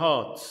your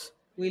hearts.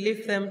 We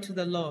lift them to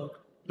the Lord.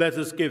 Let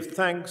us give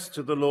thanks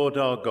to the Lord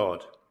our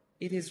God.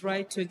 It is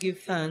right to give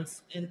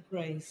thanks and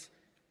praise.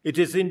 It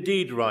is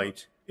indeed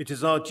right. It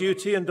is our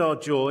duty and our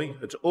joy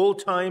at all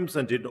times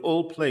and in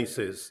all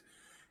places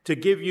to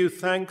give you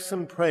thanks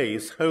and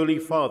praise, Holy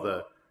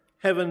Father,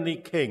 Heavenly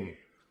King,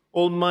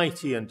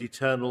 Almighty and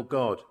eternal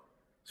God,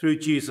 through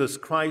Jesus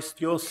Christ,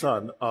 your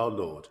Son, our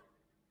Lord.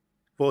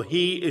 For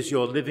he is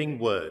your living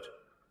word.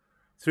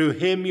 Through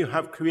him you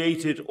have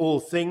created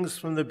all things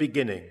from the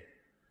beginning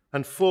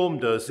and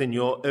formed us in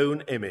your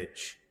own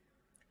image.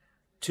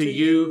 To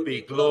you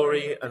be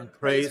glory and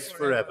praise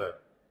forever.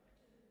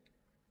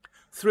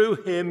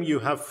 Through him you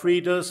have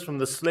freed us from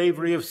the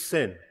slavery of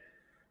sin,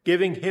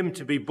 giving him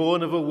to be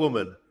born of a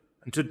woman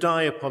and to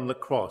die upon the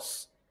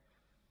cross.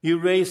 You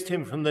raised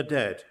him from the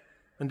dead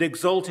and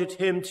exalted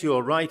him to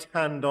your right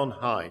hand on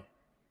high.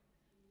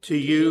 To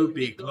you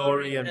be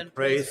glory and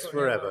praise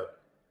forever.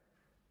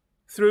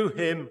 Through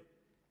him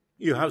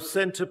you have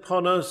sent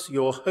upon us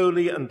your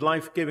holy and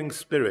life-giving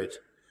Spirit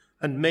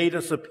and made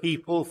us a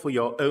people for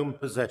your own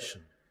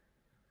possession.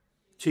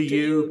 To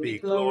you be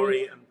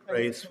glory and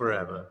praise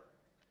forever.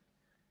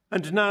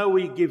 And now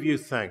we give you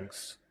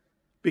thanks,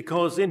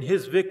 because in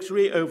his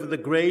victory over the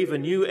grave a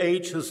new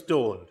age has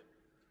dawned.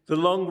 The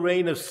long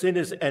reign of sin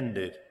is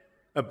ended,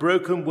 a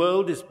broken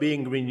world is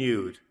being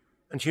renewed,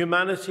 and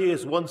humanity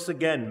is once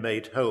again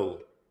made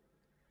whole.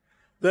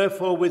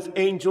 Therefore, with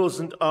angels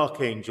and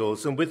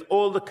archangels, and with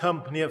all the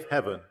company of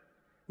heaven,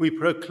 we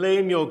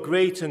proclaim your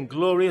great and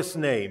glorious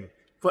name,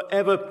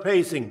 forever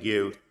praising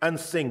you and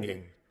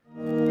singing.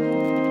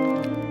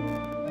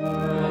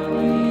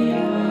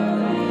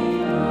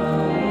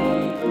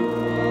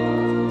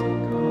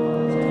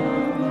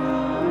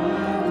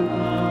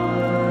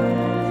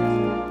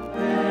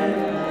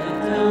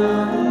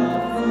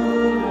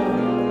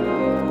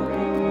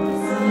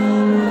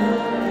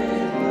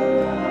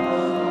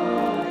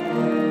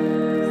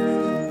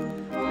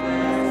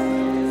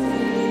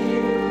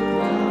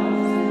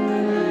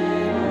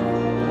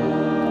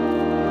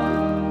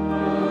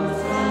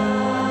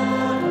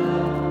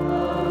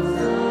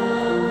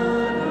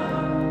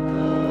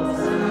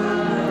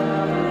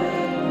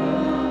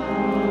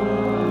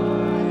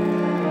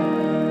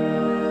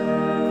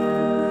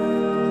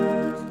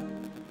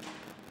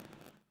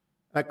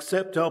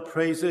 Accept our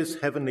praises,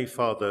 Heavenly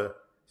Father,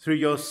 through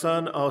your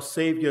Son, our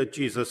Saviour,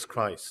 Jesus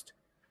Christ.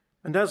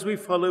 And as we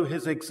follow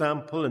his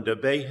example and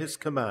obey his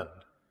command,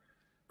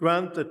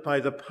 grant that by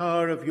the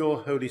power of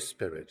your Holy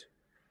Spirit,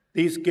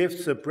 these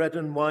gifts of bread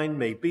and wine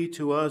may be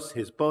to us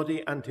his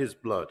body and his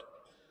blood,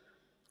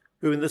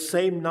 who in the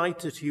same night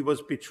that he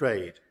was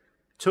betrayed,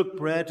 took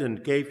bread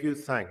and gave you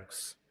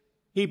thanks.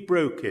 He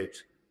broke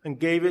it and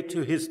gave it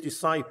to his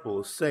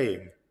disciples,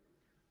 saying,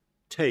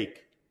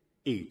 "Take,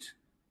 eat.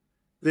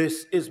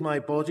 This is my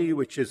body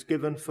which is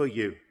given for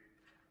you.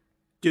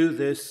 Do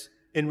this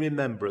in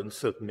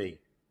remembrance of me."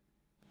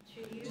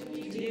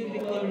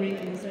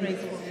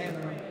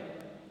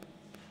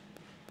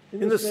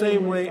 In the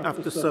same way,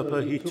 after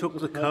supper, he took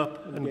the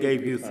cup and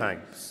gave you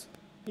thanks.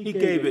 He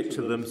gave it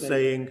to them,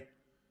 saying,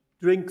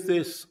 "Drink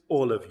this,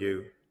 all of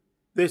you.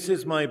 This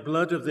is my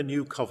blood of the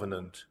new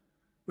covenant,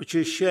 which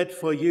is shed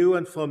for you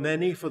and for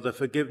many for the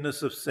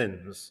forgiveness of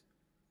sins.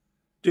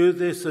 Do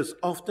this as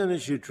often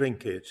as you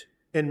drink it,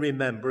 in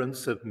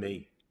remembrance of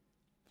me."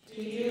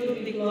 To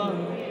you be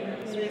glory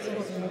and praise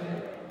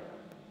forever.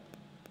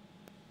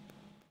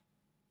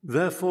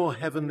 Therefore,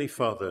 Heavenly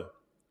Father,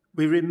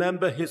 we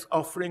remember his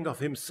offering of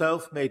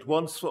himself made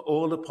once for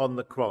all upon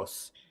the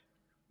cross.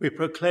 We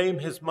proclaim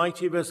his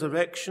mighty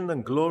resurrection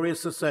and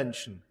glorious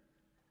ascension.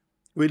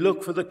 We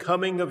look for the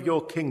coming of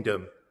your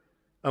kingdom,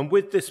 and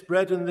with this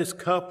bread and this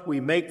cup we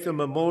make the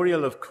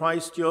memorial of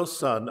Christ your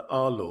Son,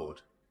 our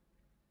Lord.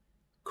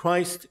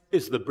 Christ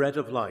is the bread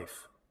of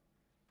life.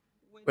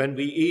 When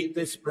we eat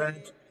this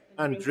bread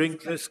and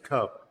drink this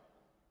cup,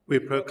 we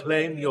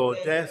proclaim your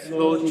death,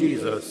 Lord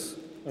Jesus,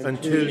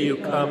 until you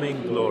come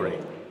in glory.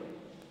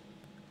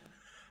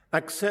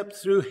 Accept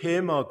through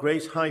him, our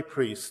great high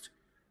priest,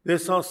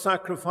 this our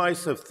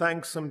sacrifice of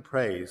thanks and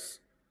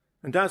praise.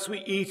 And as we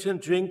eat and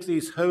drink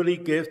these holy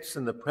gifts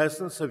in the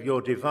presence of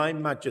your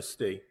divine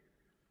majesty,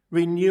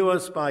 renew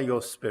us by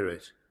your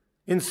Spirit,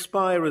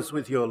 inspire us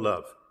with your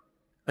love,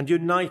 and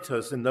unite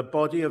us in the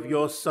body of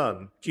your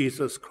Son,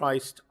 Jesus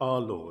Christ our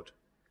Lord.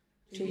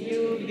 To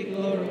you be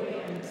glory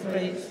and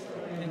praise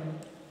forever.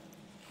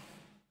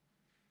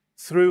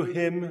 Through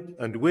him,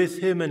 and with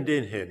him, and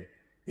in him,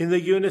 in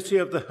the unity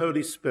of the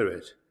Holy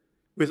Spirit,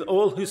 with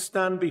all who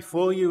stand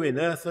before you in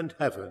earth and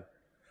heaven,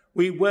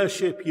 we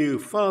worship you,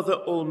 Father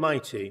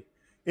Almighty,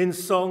 in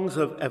songs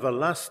of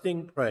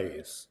everlasting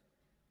praise.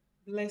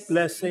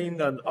 Blessing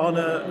and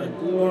honor and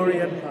glory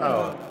and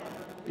power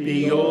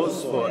be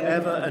yours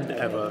forever and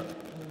ever.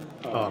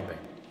 Amen.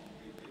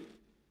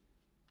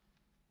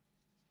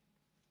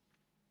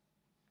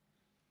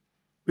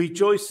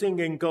 Rejoicing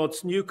in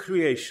God's new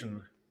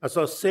creation, as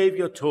our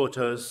Saviour taught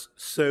us,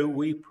 so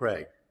we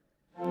pray.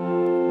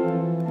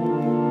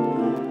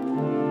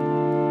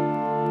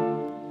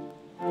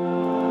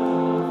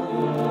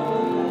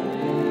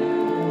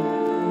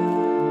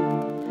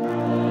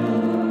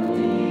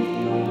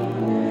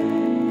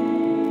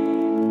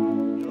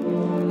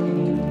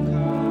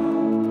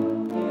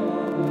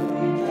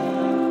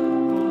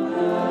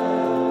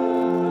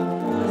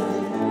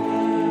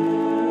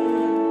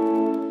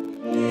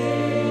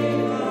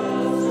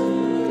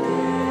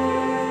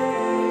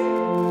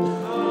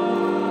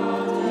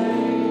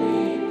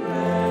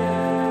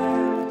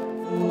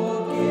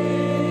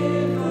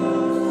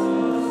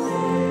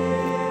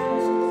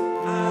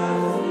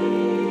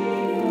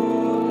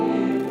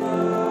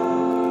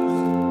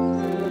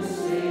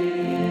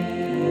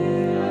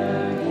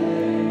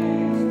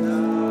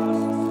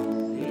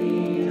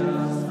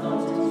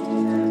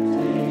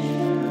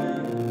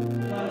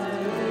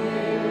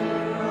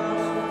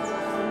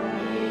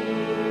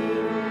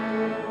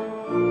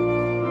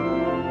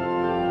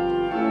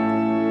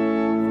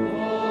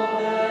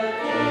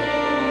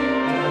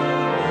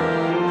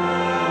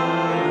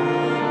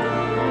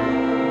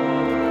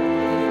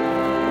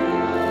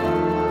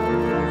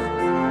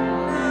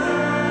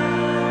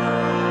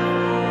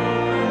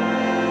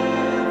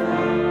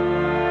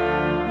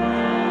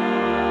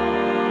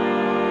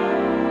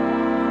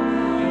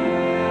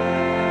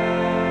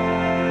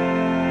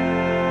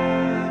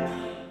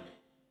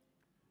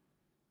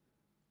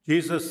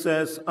 Jesus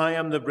says, I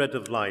am the bread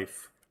of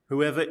life.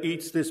 Whoever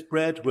eats this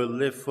bread will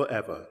live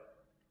forever.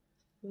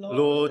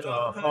 Lord,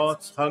 our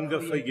hearts hunger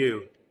for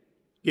you.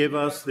 Give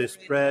us this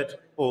bread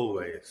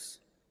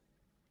always.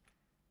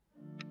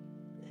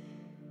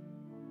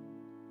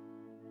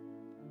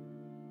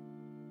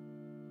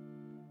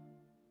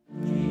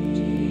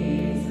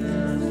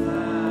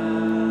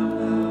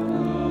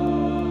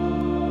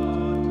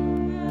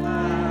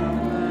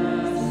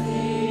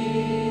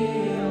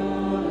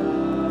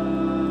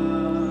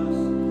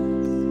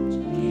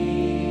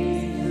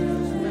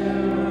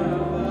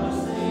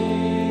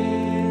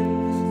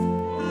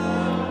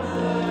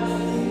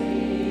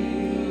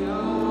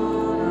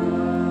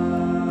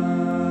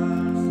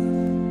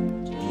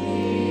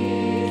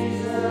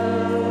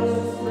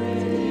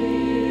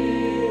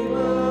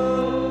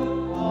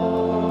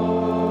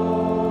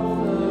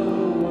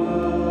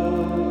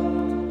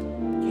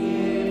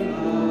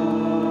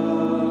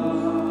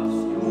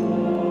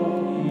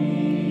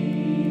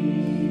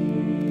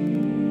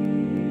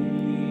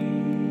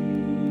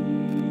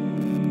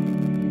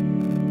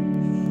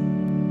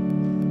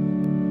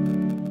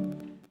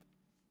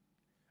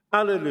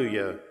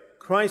 Alleluia.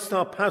 Christ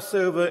our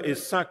Passover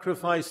is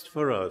sacrificed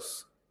for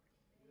us.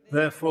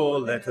 Therefore,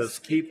 let us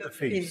keep the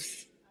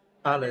feast.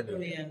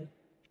 Alleluia.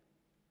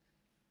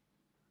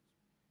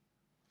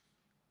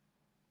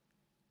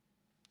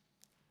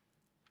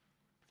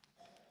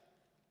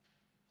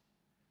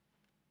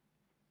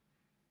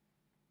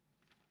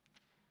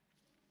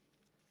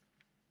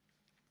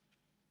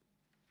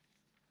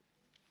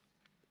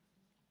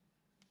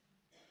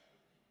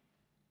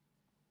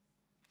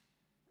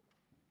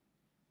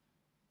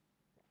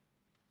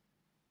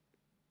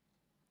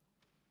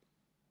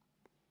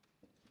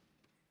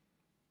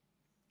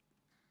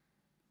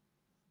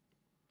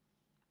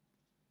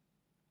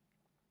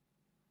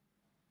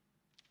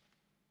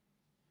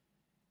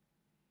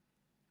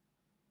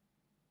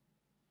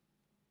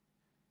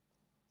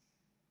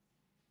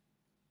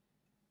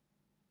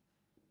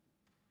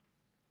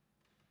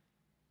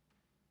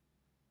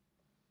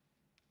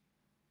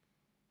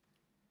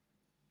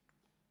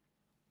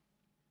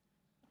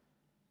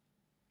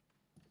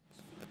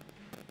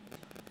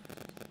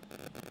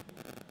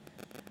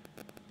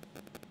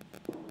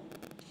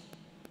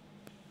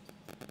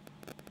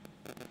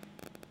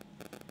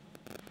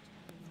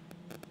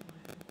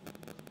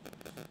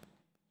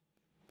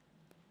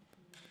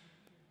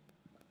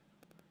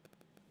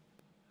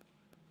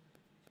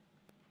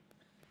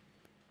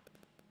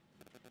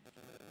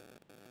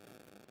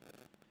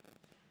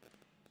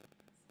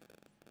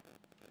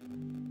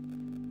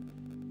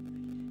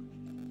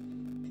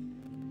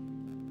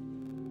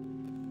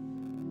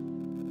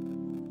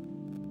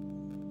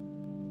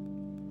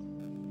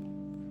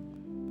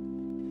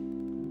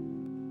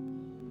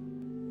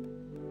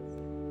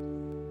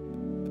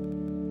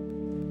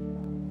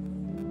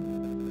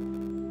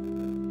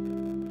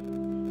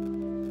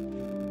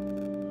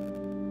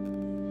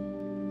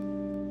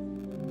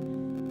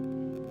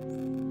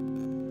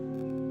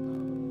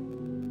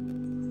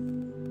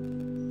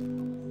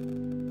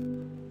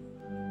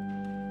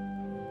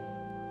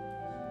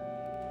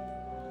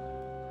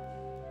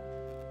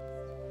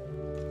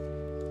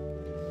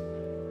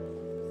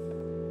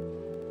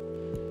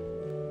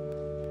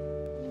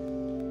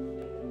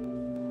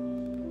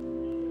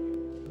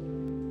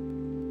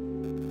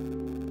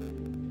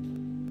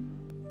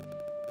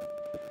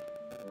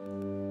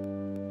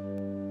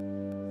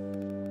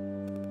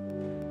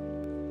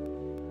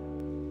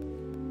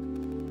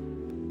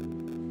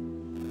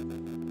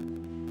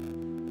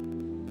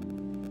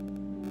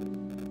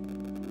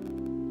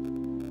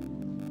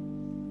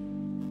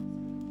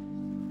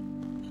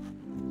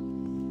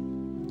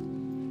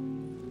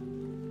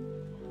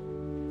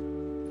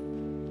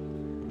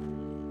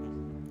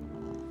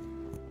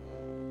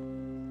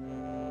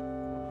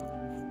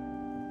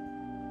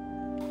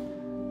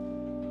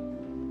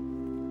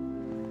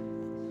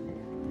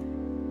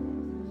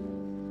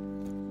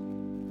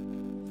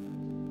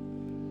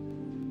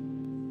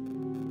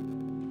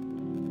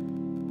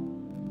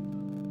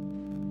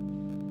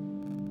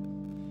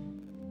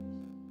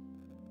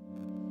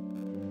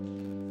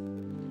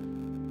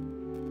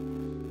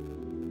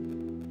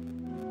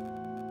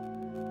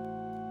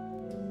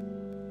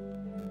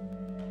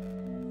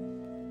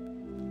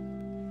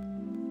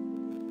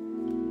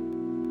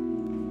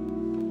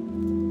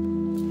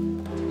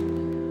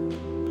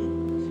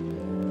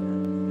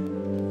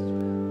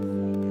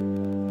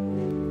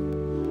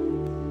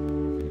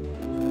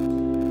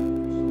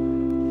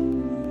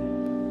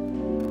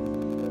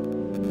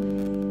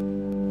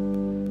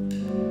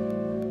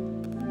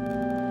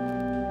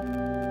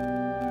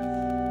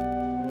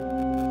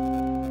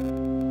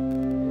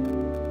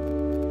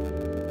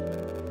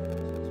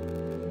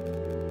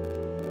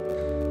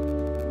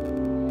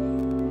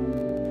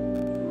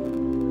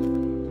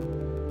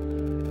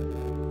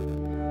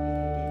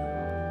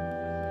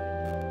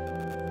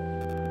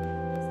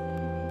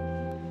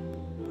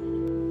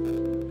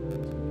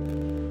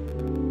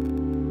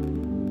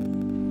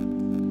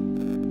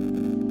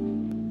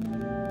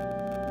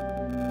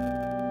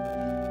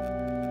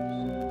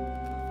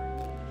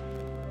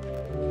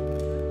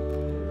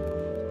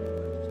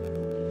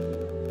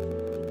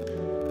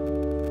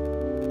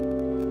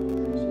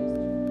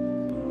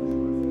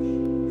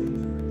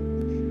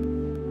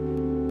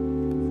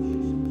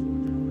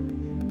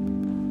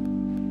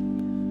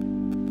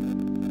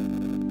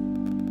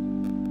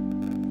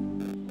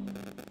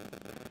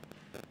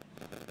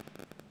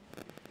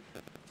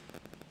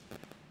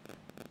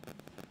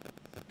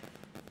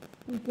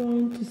 We're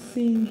going to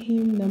sing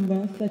hymn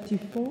number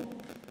 34.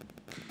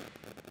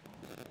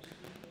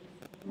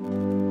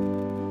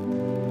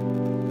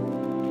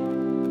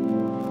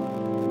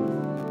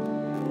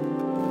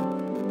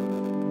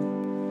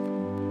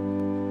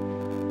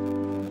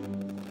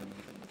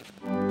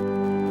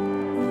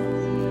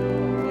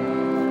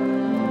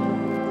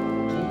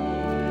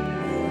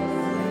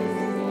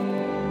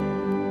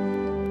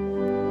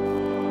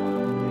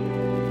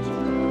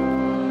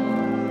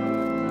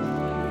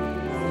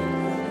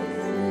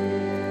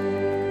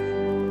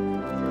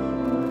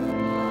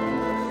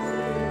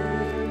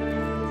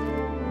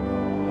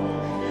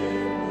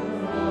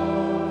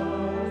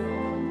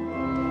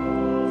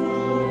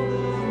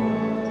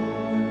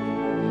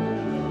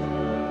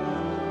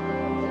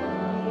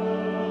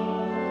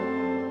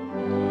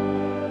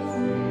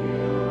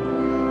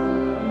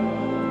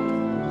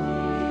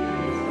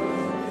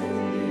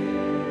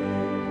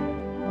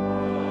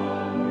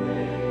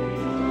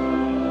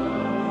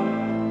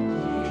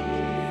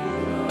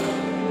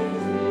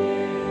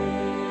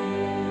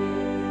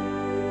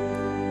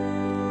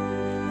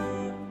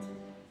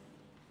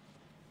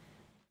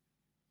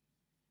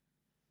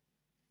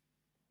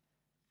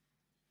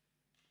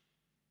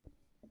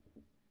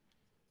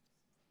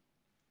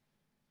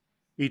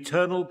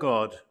 Eternal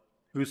God,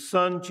 whose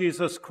Son,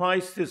 Jesus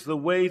Christ, is the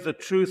way, the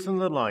truth,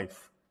 and the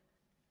life,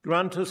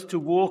 grant us to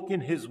walk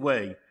in his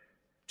way,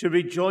 to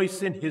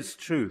rejoice in his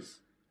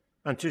truth,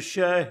 and to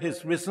share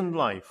his risen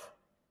life,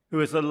 who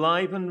is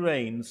alive and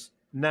reigns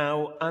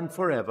now and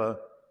forever.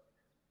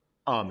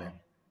 Amen.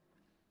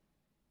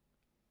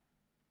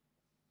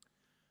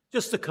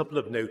 Just a couple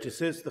of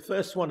notices. The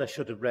first one I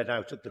should have read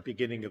out at the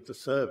beginning of the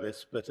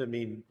service, but I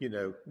mean,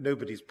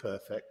 nobody's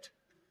perfect.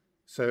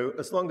 So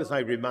as long as I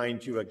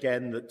remind you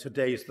again that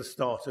today is the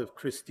start of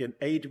Christian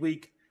Aid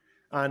Week,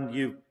 and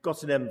you've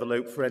got an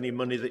envelope for any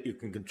money that you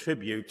can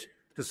contribute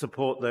to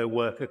support their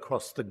work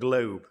across the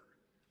globe.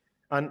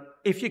 And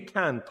if you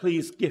can,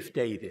 please gift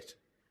aid it.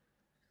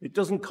 It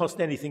doesn't cost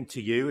anything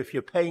to you. If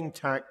you're paying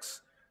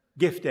tax,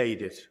 gift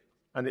aid it,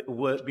 and it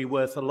will be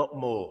worth a lot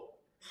more.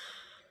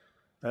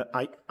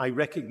 I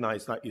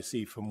recognize that, you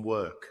see, from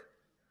work.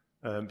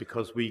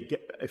 Because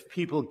if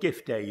people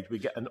gift aid, we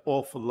get an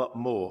awful lot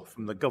more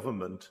from the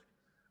government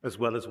as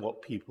well as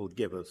what people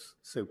give us.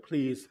 So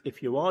please,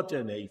 if you are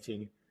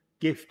donating,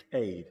 gift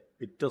aid.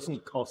 It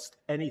doesn't cost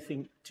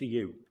anything to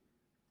you.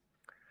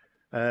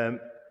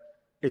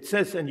 It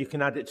says, and you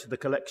can add it to the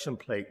collection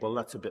plate. Well,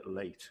 that's a bit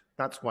late.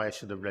 That's why I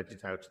should have read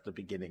it out at the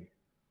beginning.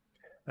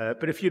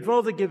 But if you'd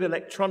rather give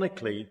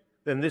electronically,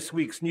 then this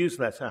week's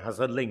newsletter has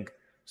a link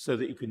so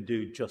that you can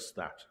do just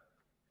that.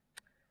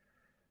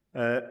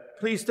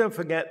 Please don't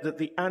forget that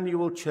the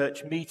annual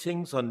church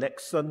meetings are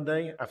next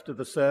Sunday after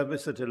the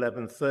service at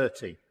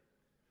 11:30. We're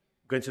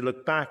going to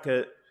look back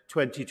at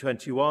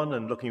 2021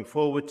 and looking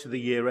forward to the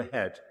year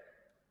ahead.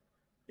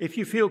 If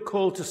you feel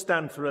called to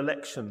stand for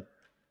election,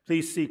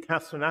 please see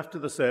Catherine after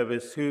the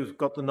service, who's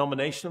got the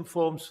nomination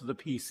forms for the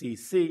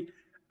PCC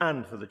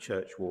and for the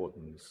church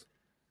wardens.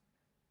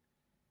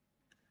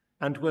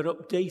 And we're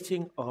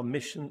updating our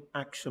mission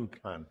action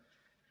plan.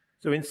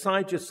 So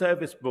inside your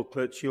service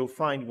booklets, you'll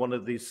find one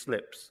of these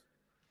slips.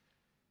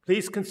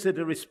 Please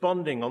consider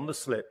responding on the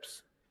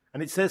slips.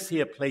 And it says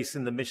here, place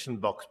in the mission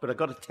box, but I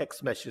got a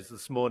text message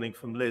this morning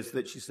from Liz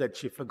that she said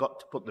she forgot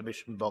to put the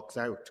mission box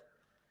out.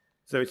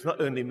 So it's not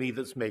only me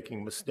that's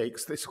making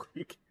mistakes this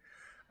week.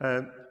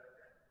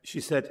 She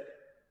said,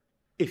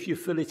 if you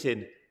fill it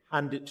in,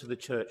 hand it to the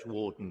church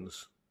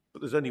wardens.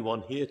 But there's only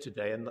one here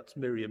today, and that's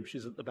Miriam.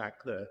 She's at the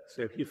back there.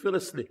 So if you fill a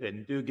slip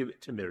in, do give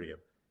it to Miriam.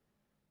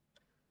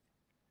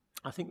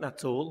 I think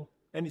that's all.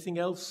 Anything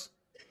else?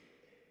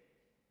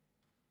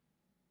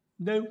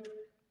 No?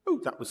 Oh,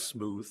 that was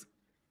smooth.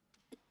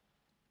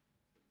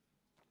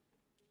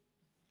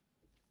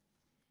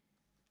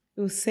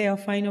 We'll say our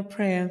final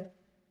prayer.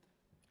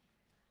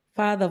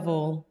 Father of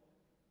all,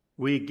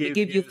 we give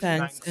you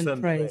thanks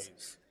and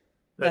praise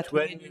that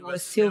when you were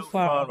still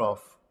far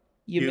off,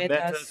 you met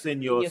us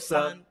in your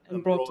Son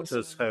and brought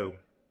us home.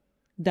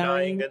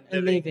 Dying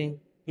and living,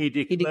 he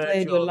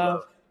declared your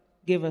love,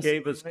 gave us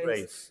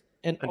grace,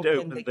 and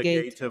opened the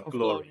gate of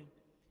glory.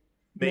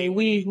 May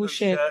we who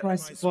share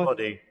Christ's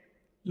body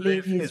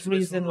live his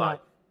risen life.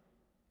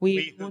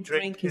 We who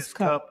drink his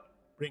cup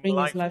bring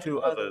life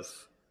to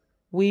others.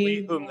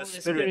 We whom the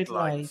Spirit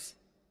lights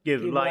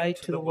give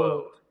light to the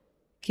world.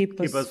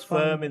 Keep us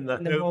firm in the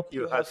hope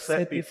you have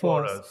set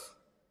before us,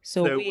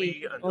 so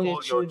we and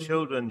all your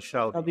children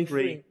shall be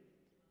free,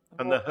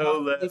 and the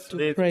whole earth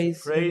live to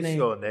praise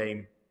your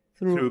name,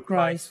 through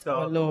Christ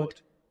our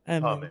Lord.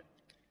 Amen.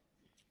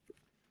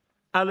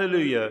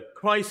 Alleluia,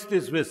 Christ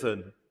is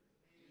risen.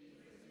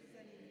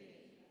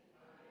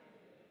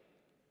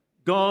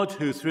 God,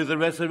 who through the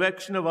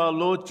resurrection of our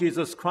Lord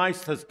Jesus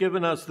Christ has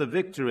given us the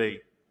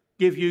victory,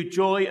 give you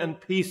joy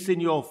and peace in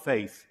your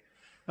faith,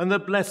 and the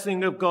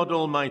blessing of God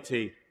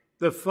Almighty,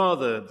 the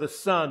Father, the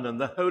Son, and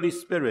the Holy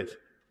Spirit,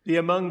 be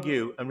among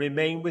you and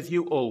remain with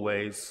you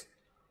always.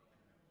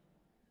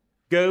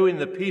 Go in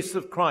the peace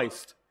of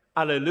Christ.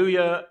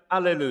 Alleluia,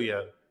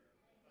 alleluia.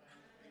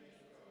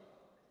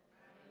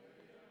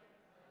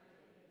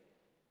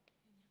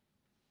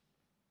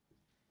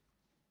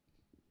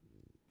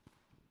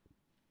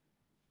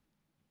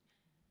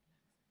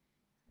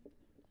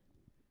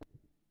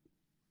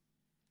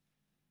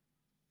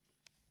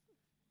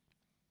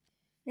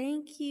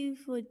 Thank you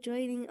for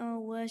joining our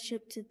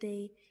worship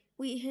today.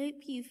 We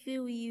hope you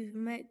feel you've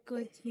met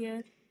God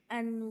here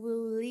and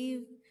will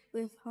leave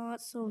with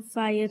hearts on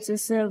fire to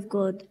serve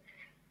God.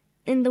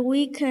 In the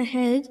week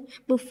ahead,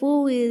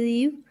 before we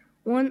leave,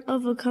 one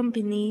other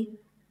company,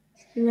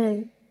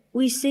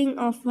 we sing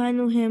our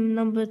final hymn,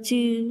 number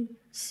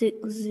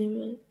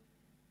 260.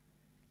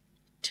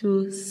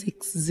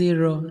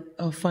 260,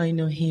 our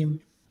final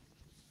hymn.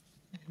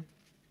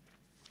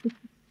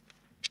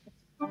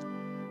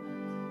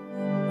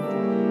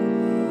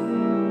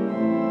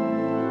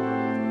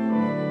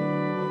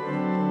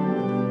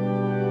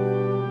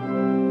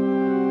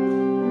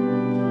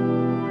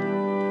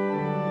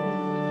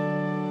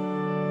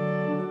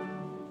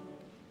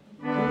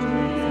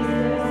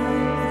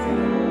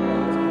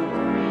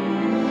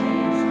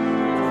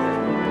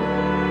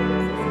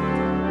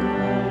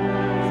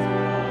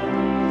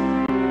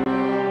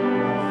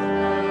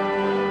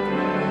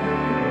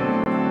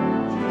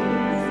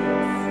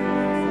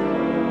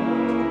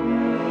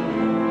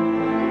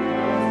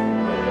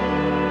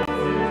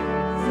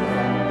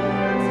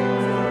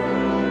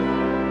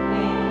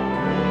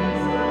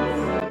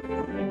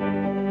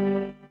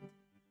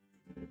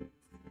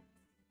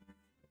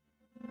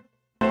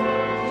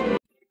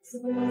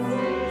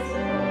 Thank you.